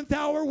 11th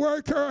hour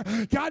worker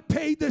got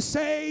paid the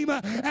same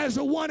as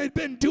the one had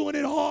been doing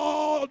it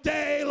all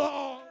day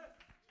long.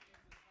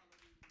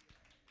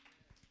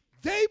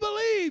 They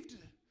believed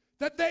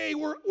that they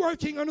were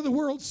working under the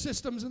world's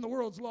systems and the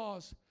world's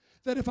laws.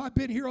 That if I've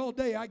been here all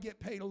day, I get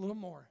paid a little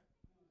more.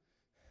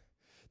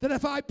 That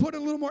if I put a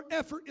little more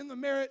effort in the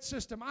merit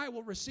system, I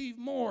will receive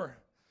more.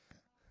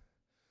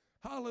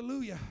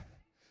 Hallelujah.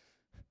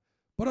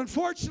 But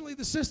unfortunately,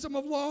 the system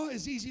of law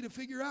is easy to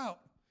figure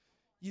out.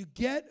 You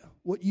get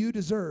what you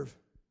deserve.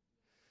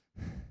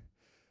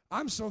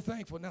 I'm so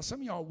thankful. Now, some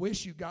of y'all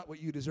wish you got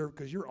what you deserve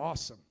because you're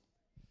awesome.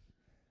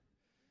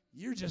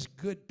 You're just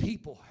good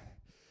people.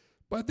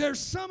 But there's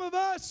some of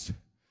us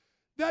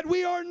that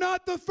we are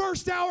not the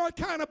first hour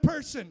kind of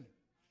person.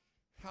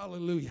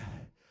 Hallelujah.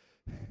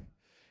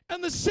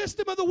 And the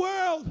system of the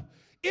world,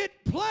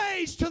 it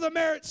plays to the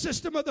merit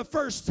system of the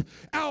first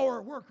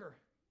hour worker.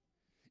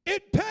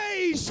 It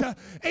pays,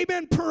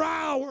 amen, per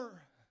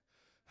hour.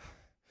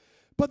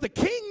 But the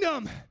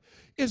kingdom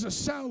is a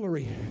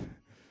salary.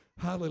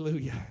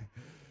 Hallelujah.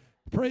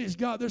 Praise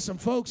God. There's some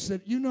folks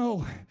that you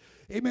know,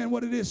 amen,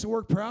 what it is to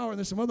work per hour. And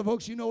there's some other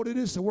folks, you know what it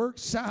is to work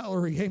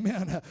salary.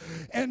 Amen.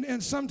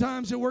 And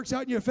sometimes it works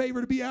out in your favor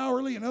to be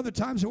hourly, and other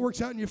times it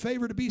works out in your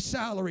favor to be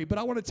salary. But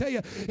I want to tell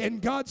you, in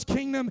God's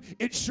kingdom,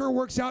 it sure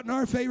works out in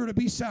our favor to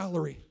be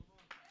salary.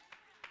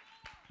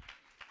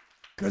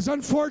 Because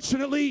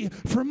unfortunately,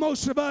 for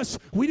most of us,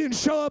 we didn't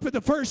show up at the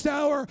first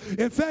hour.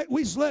 In fact,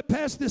 we slept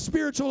past the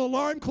spiritual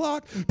alarm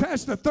clock,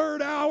 past the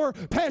third hour,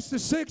 past the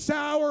sixth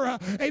hour,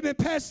 amen,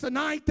 past the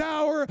ninth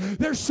hour.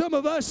 There's some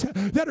of us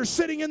that are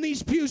sitting in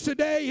these pews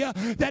today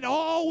that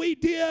all we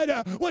did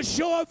was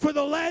show up for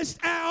the last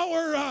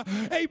hour.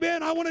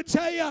 Amen. I want to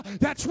tell you,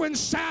 that's when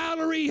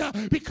salary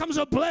becomes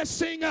a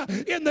blessing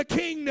in the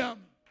kingdom.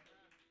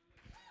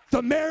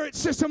 The merit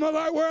system of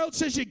our world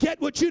says you get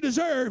what you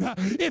deserve.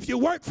 If you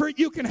work for it,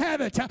 you can have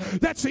it.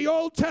 That's the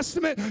Old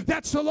Testament.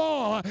 That's the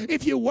law.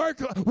 If you work,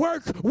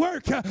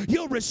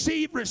 you'll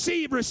receive.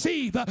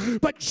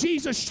 But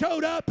Jesus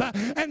showed up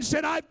and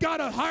said, I've got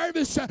a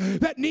harvest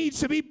that needs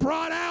to be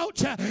brought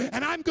out,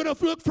 and I'm going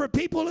to look for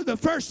people in the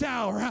first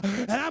hour,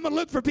 and I'm going to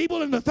look for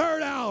people in the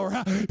third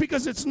hour,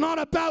 because it's not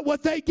about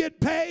what they get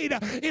paid.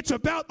 It's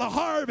about the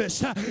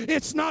harvest.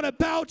 It's not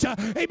about,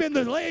 amen,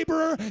 the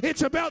laborer.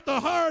 It's about the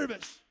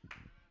harvest.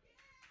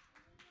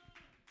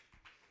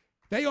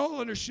 They all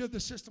understood the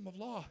system of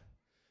law,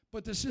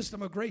 but the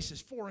system of grace is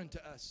foreign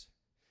to us.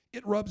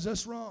 It rubs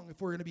us wrong,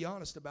 if we're going to be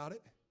honest about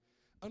it,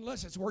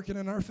 unless it's working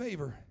in our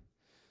favor.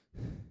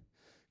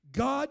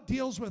 God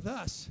deals with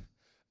us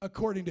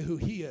according to who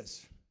He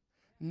is,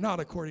 not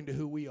according to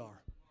who we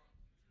are.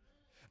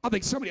 I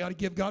think somebody ought to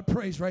give God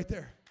praise right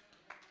there.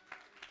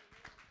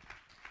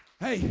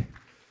 Hey,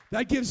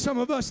 that gives some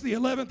of us, the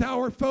 11th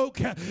hour folk,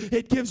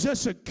 it gives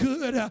us a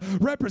good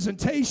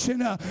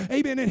representation,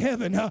 amen, in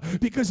heaven.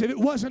 Because if it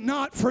wasn't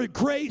not for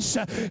grace,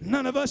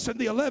 none of us in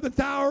the 11th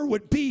hour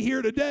would be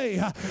here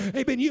today.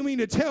 Amen. You mean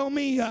to tell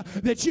me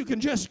that you can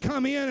just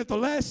come in at the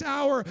last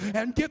hour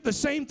and get the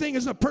same thing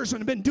as a person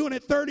who's been doing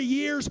it 30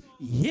 years?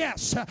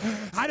 Yes.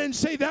 I didn't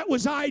say that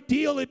was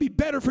ideal. It'd be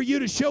better for you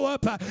to show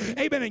up,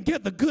 amen, and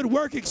get the good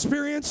work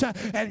experience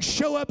and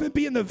show up and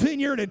be in the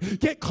vineyard and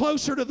get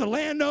closer to the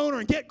landowner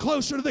and get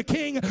closer to the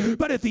King.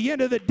 But at the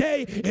end of the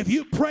day, if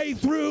you pray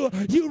through,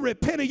 you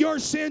repent of your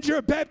sins,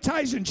 you're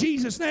baptized in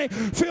Jesus' name,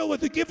 filled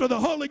with the gift of the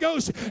Holy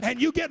Ghost, and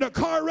you get in a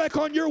car wreck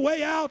on your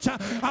way out,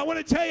 I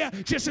want to tell you,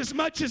 just as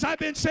much as I've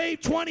been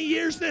saved 20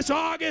 years this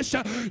August,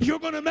 you're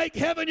going to make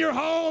heaven your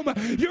home.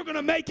 You're going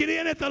to make it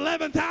in at the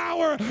 11th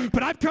hour.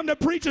 But I've come to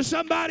preach to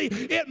somebody,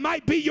 it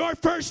might be your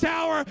first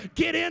hour,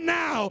 get in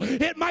now.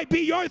 It might be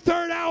your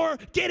third hour,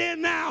 get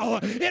in now.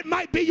 It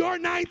might be your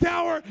ninth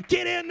hour,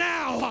 get in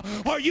now.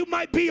 Or you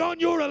might be on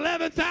your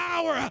 11th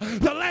hour,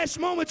 the last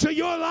moments of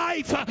your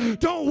life.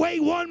 Don't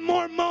wait one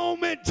more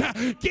moment.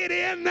 Get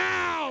in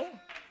now.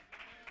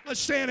 Let's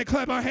stand and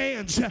clap our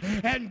hands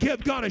and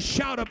give God a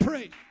shout of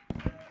praise.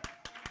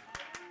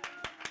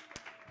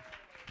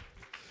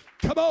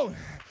 Come on,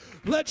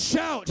 let's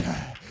shout.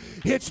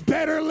 It's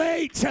better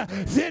late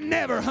than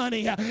never,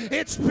 honey.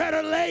 It's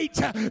better late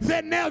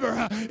than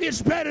never.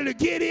 It's better to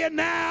get in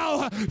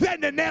now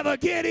than to never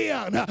get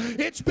in.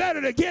 It's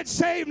better to get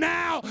saved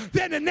now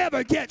than to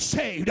never get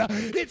saved.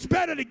 It's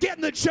better to get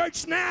in the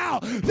church now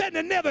than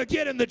to never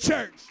get in the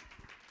church.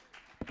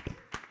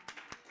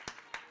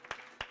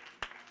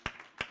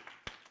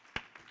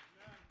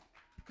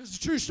 Because the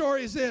true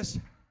story is this: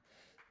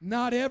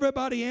 not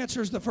everybody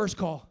answers the first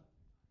call.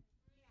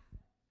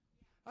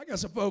 I got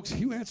some folks,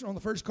 you answer on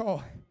the first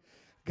call,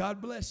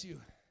 God bless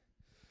you.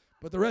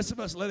 But the rest of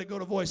us let it go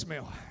to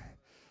voicemail.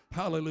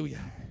 Hallelujah.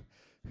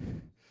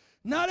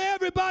 Not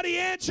everybody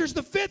answers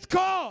the fifth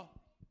call.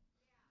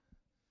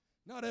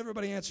 Not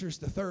everybody answers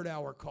the third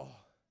hour call.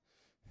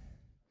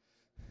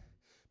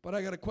 But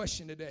I got a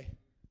question today.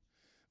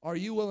 Are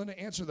you willing to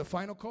answer the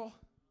final call?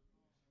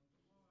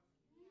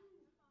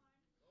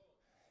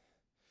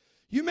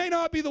 You may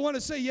not be the one to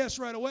say yes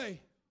right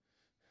away.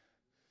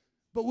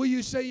 But will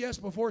you say yes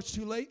before it's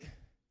too late?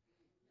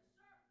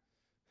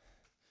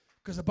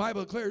 Because the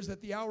Bible declares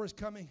that the hour is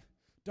coming,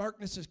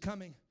 darkness is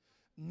coming,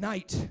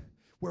 night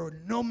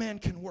where no man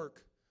can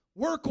work.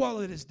 Work while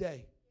it is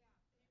day.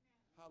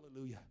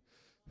 Hallelujah.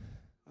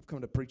 I've come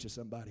to preach to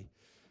somebody.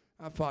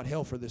 I fought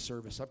hell for this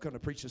service. I've come to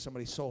preach to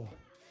somebody's soul.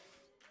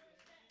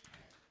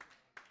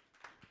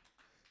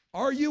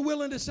 Are you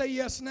willing to say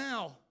yes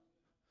now?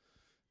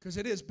 Because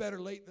it is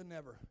better late than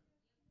never.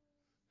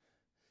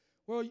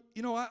 Well,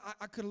 you know,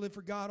 I could have lived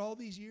for God all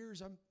these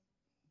years. I'm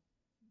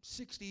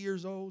 60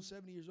 years old,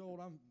 70 years old.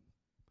 I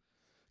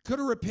could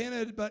have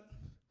repented, but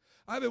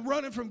I've been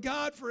running from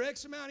God for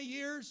X amount of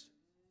years.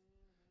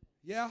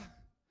 Yeah.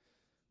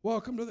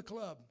 Welcome to the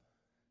club.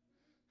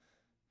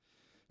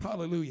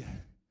 Hallelujah.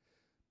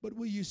 But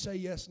will you say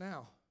yes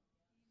now?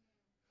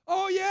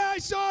 Oh, yeah, I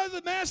saw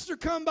the master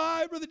come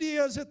by, Brother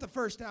Diaz, at the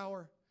first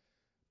hour.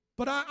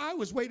 But I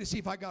was waiting to see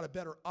if I got a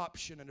better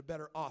option and a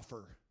better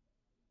offer.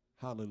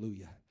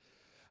 Hallelujah.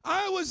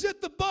 I was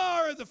at the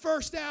bar at the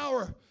first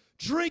hour,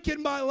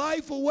 drinking my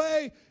life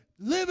away,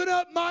 living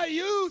up my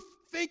youth,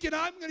 thinking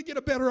I'm going to get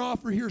a better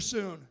offer here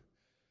soon.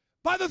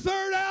 By the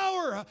third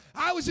hour,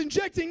 I was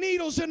injecting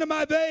needles into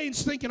my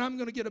veins, thinking I'm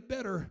going to get a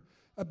better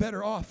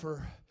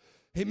offer.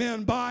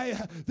 Amen. By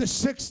the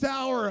sixth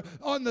hour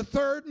on the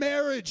third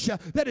marriage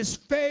that is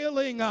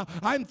failing,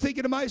 I'm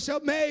thinking to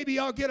myself, maybe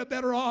I'll get a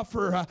better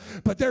offer.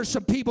 But there's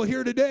some people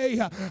here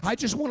today. I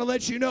just want to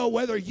let you know,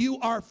 whether you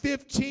are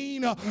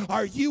 15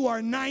 or you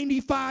are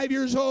 95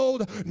 years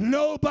old,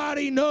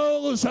 nobody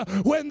knows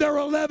when their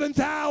 11th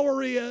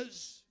hour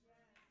is.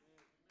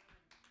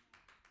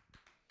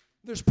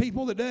 There's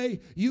people today,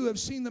 you have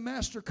seen the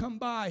master come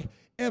by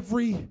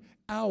every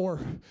hour.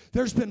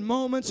 There's been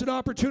moments and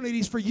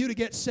opportunities for you to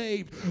get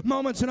saved,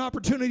 moments and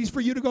opportunities for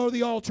you to go to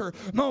the altar,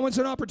 moments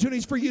and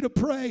opportunities for you to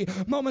pray,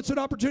 moments and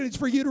opportunities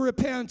for you to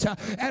repent,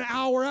 and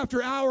hour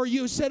after hour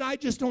you said, I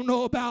just don't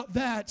know about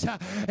that.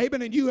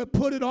 Amen. And you have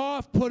put it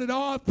off.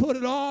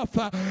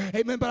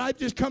 Amen. But I've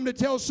just come to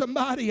tell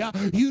somebody,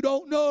 you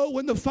don't know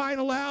when the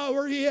final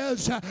hour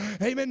is.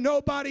 Amen.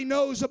 Nobody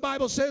knows. The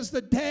Bible says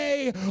the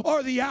day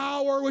or the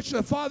hour which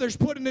the Father's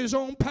put in his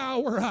own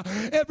power.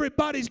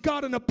 Everybody's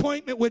got an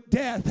appointment with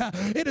death.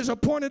 It is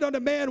appointed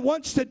unto man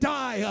once to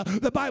die,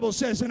 the Bible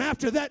says, and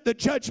after that the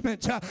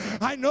judgment.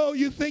 I know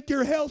you think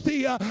you're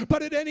healthy,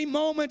 but at any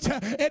moment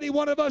any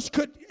one of us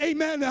could,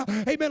 amen,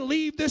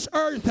 leave this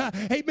earth.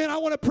 Amen. I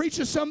want to preach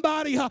to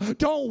somebody.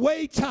 Don't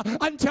wait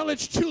until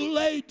it's too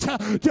late.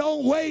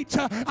 Don't wait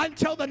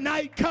until the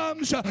night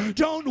comes.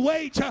 Don't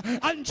wait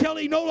until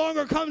he no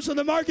longer comes to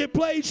the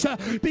marketplace,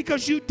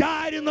 because you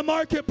died in the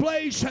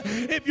marketplace.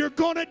 If you're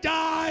going to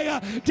die,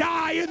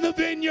 die in the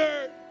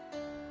vineyard.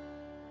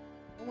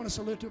 I want us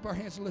to lift up our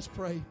hands and let's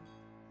pray.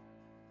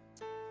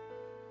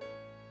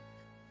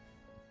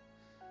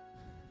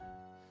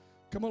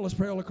 Come on, let's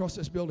pray all across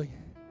this building.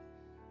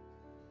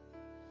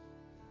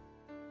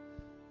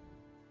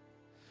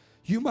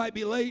 You might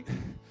be late,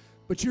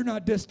 but you're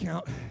not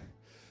discount.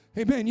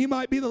 Amen. You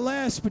might be the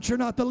last, but you're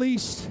not the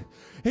least.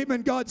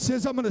 Amen. God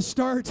says, I'm going to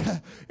start.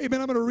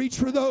 Amen. I'm going to reach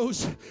for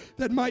those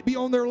that might be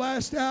on their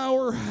last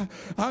hour.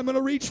 I'm going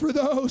to reach for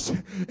those.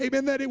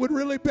 Amen. That it would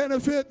really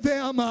benefit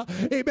them.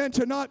 Amen.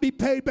 To not be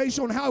paid based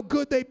on how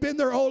good they've been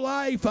their whole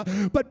life,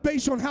 but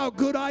based on how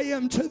good I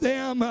am to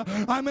them.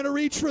 I'm going to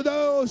reach for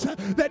those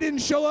that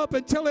didn't show up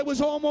until it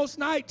was almost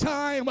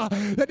nighttime.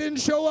 That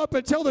didn't show up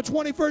until the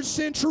 21st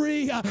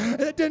century.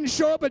 That didn't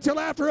show up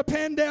until after a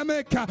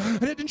pandemic. That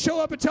didn't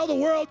show up until the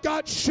world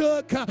got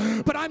shook.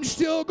 But I'm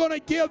still going to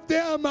give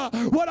them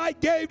what I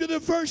gave to the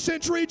first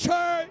century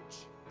church.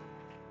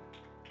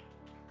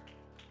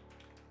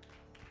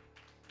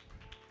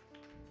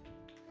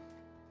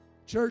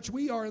 Church,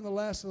 we are in the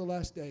last of the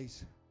last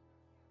days.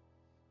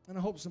 And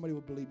I hope somebody will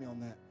believe me on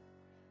that.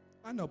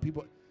 I know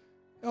people.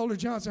 Elder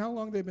Johnson, how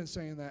long have they been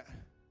saying that?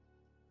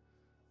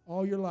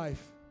 All your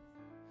life.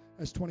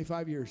 That's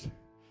 25 years.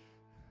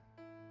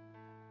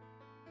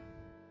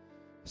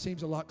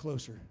 Seems a lot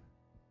closer.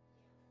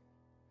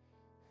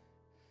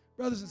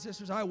 Brothers and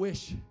sisters, I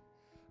wish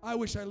I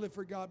lived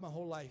for God my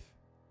whole life.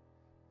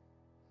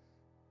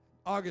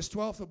 August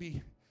 12th will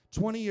be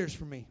 20 years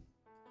for me.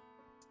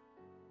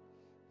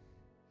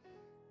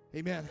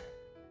 Amen.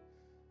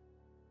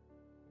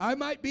 I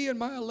might be in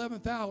my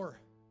 11th hour.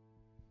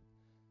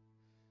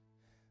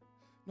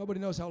 Nobody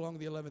knows how long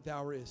the 11th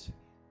hour is.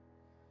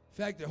 In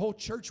fact, the whole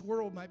church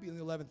world might be in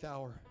the 11th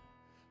hour.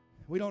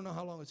 We don't know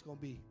how long it's going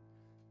to be.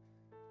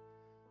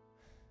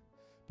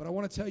 But I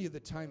want to tell you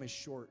that time is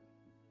short.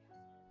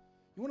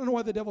 You want to know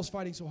why the devil's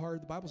fighting so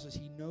hard? The Bible says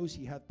he knows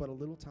he hath but a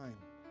little time.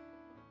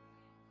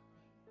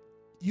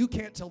 You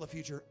can't tell the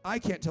future. I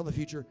can't tell the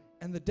future.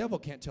 And the devil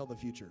can't tell the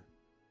future.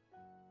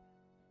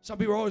 Some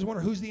people always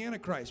wonder, who's the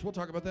Antichrist? We'll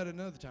talk about that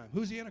another time.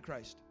 Who's the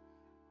Antichrist?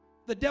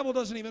 The devil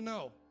doesn't even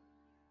know.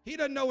 He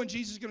doesn't know when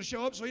Jesus is going to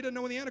show up, so he doesn't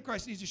know when the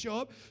Antichrist needs to show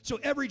up. So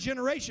every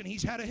generation,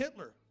 he's had a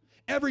Hitler.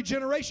 Every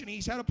generation,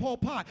 he's had a Pol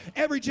Pot.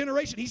 Every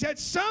generation, he's had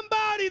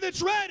somebody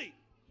that's ready.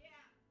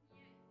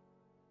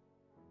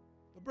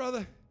 But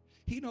brother,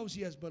 he knows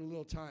he has but a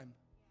little time.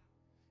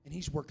 And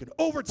he's working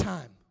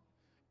overtime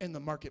in the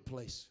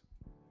marketplace.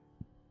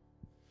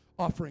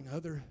 Offering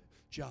other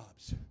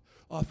jobs.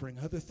 Offering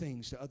other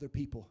things to other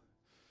people.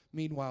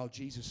 Meanwhile,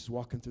 Jesus is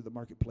walking through the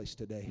marketplace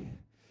today.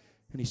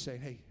 And he's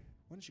saying, hey,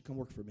 why don't you come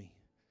work for me?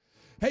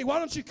 Hey, why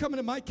don't you come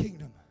into my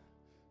kingdom?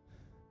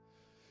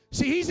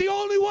 See, he's the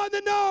only one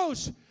that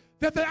knows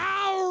that the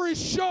hour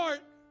is short.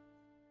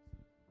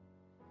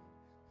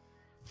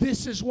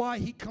 This is why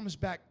he comes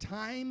back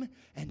time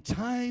and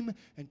time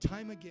and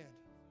time again.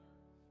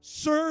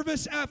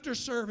 Service after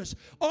service,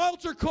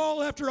 altar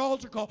call after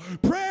altar call,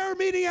 prayer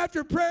meeting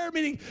after prayer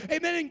meeting.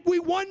 Amen. And we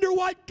wonder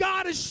why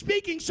God is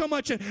speaking so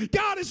much and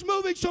God is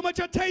moving so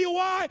much. I'll tell you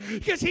why.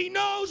 Because he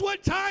knows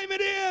what time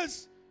it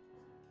is.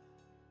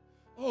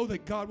 Oh,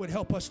 that God would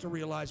help us to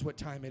realize what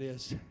time it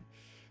is.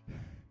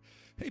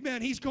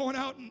 Amen. He's going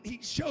out and he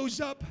shows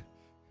up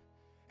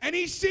and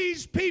he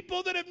sees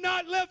people that have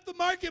not left the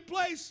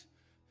marketplace.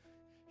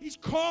 He's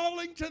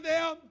calling to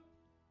them.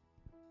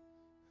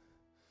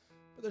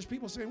 But there's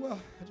people saying, well,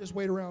 I'll just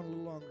wait around a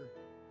little longer.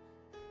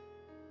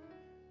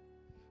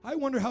 I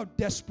wonder how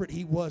desperate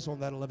he was on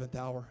that 11th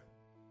hour.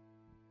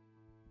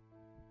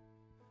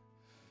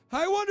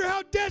 I wonder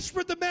how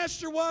desperate the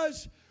master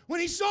was when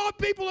he saw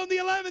people in the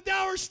 11th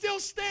hour still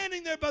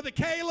standing there, Brother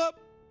Caleb.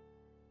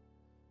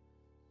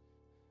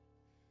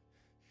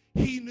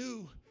 He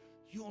knew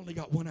you only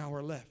got 1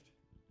 hour left.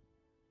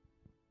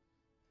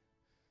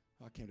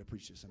 I came to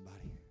preach to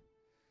somebody.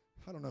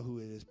 I don't know who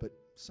it is, but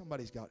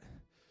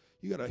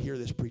you got to hear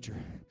this, preacher.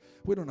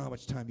 We don't know how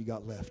much time you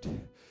got left.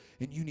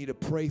 And you need to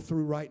pray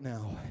through right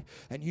now.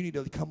 And you need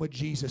to come with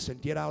Jesus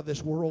and get out of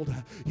this world.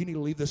 You need to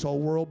leave this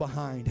old world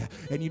behind.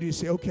 And you need to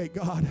say, okay,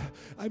 God,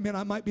 I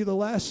might be the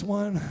last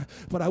one,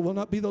 but I will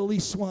not be the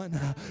least one.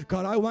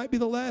 God, I might be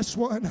the last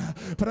one,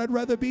 but I'd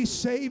rather be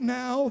saved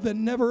now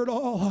than never at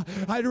all.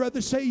 I'd rather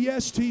say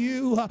yes to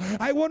you.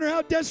 I wonder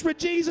how desperate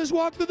Jesus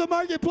walked through the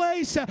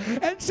marketplace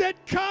and said,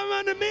 come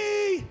unto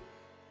me.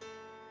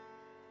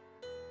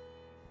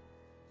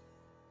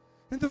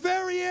 At the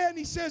very end,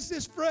 he says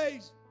this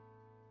phrase,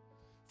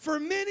 for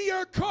many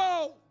are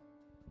called,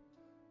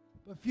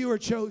 but few are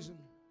chosen.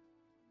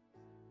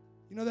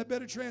 You know, that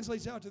better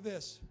translates out to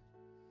this.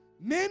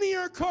 Many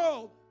are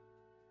called,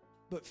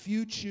 but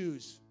few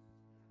choose.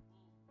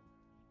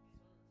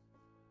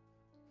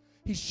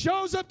 He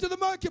shows up to the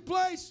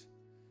marketplace.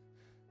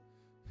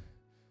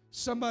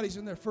 Somebody's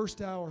in their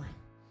first hour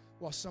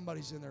while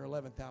somebody's in their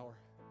 11th hour.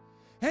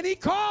 And he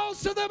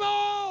calls to them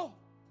all.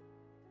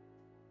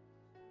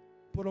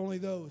 But only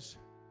those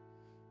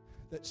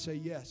that say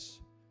yes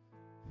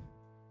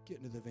get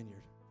into the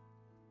vineyard.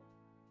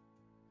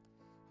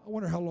 I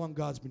wonder how long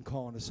God's been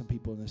calling to some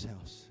people in this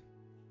house.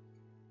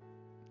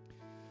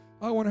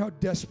 I wonder how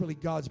desperately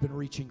God's been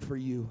reaching for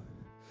you.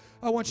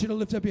 I want you to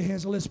lift up your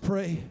hands and let's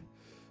pray.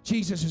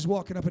 Jesus is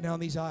walking up and down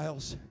these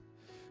aisles.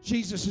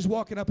 Jesus is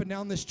walking up and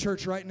down this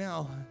church right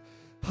now.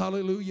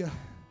 Hallelujah.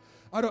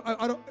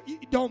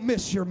 Don't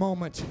miss your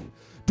moment.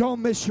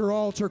 Don't miss your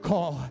altar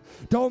call.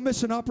 Don't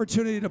miss an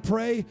opportunity to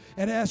pray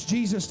and ask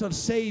Jesus to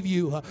save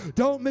you.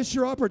 Don't miss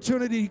your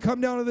opportunity to come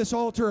down to this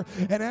altar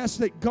and ask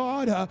that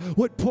God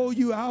would pull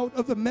you out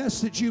of the mess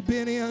that you've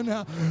been in.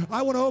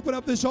 I want to open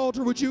up this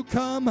altar. Would you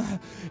come?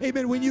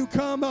 Amen. When you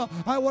come,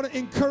 I want to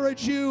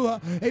encourage you.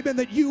 Amen.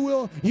 That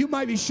you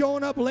might be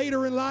showing up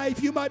later in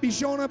life. You might be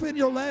showing up in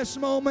your last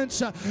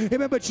moments.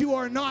 Amen. But you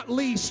are not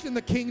least in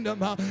the kingdom.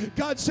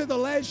 God said the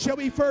last shall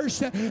be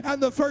first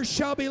and the first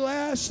shall be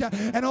last.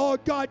 And all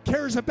God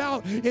cares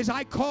about is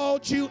I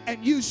called you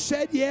and you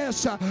said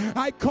yes.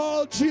 I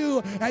called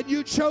you and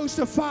you chose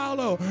to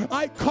follow.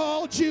 I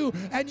called you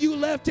and you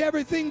left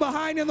everything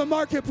behind in the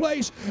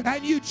marketplace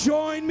and you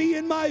joined me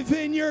in my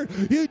vineyard.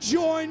 You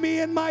joined me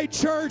in my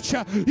church.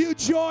 You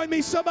joined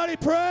me. Somebody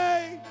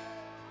pray.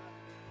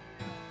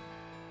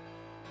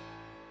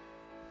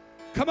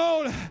 Come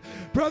on,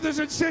 brothers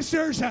and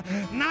sisters,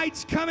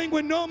 night's coming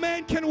when no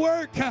man can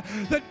work.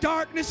 The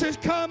darkness is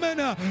coming,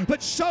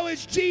 but so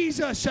is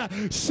Jesus.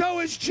 So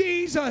is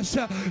Jesus.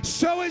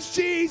 So is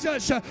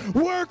Jesus.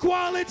 Work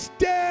while it's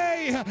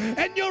day,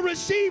 and you'll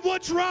receive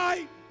what's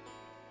right.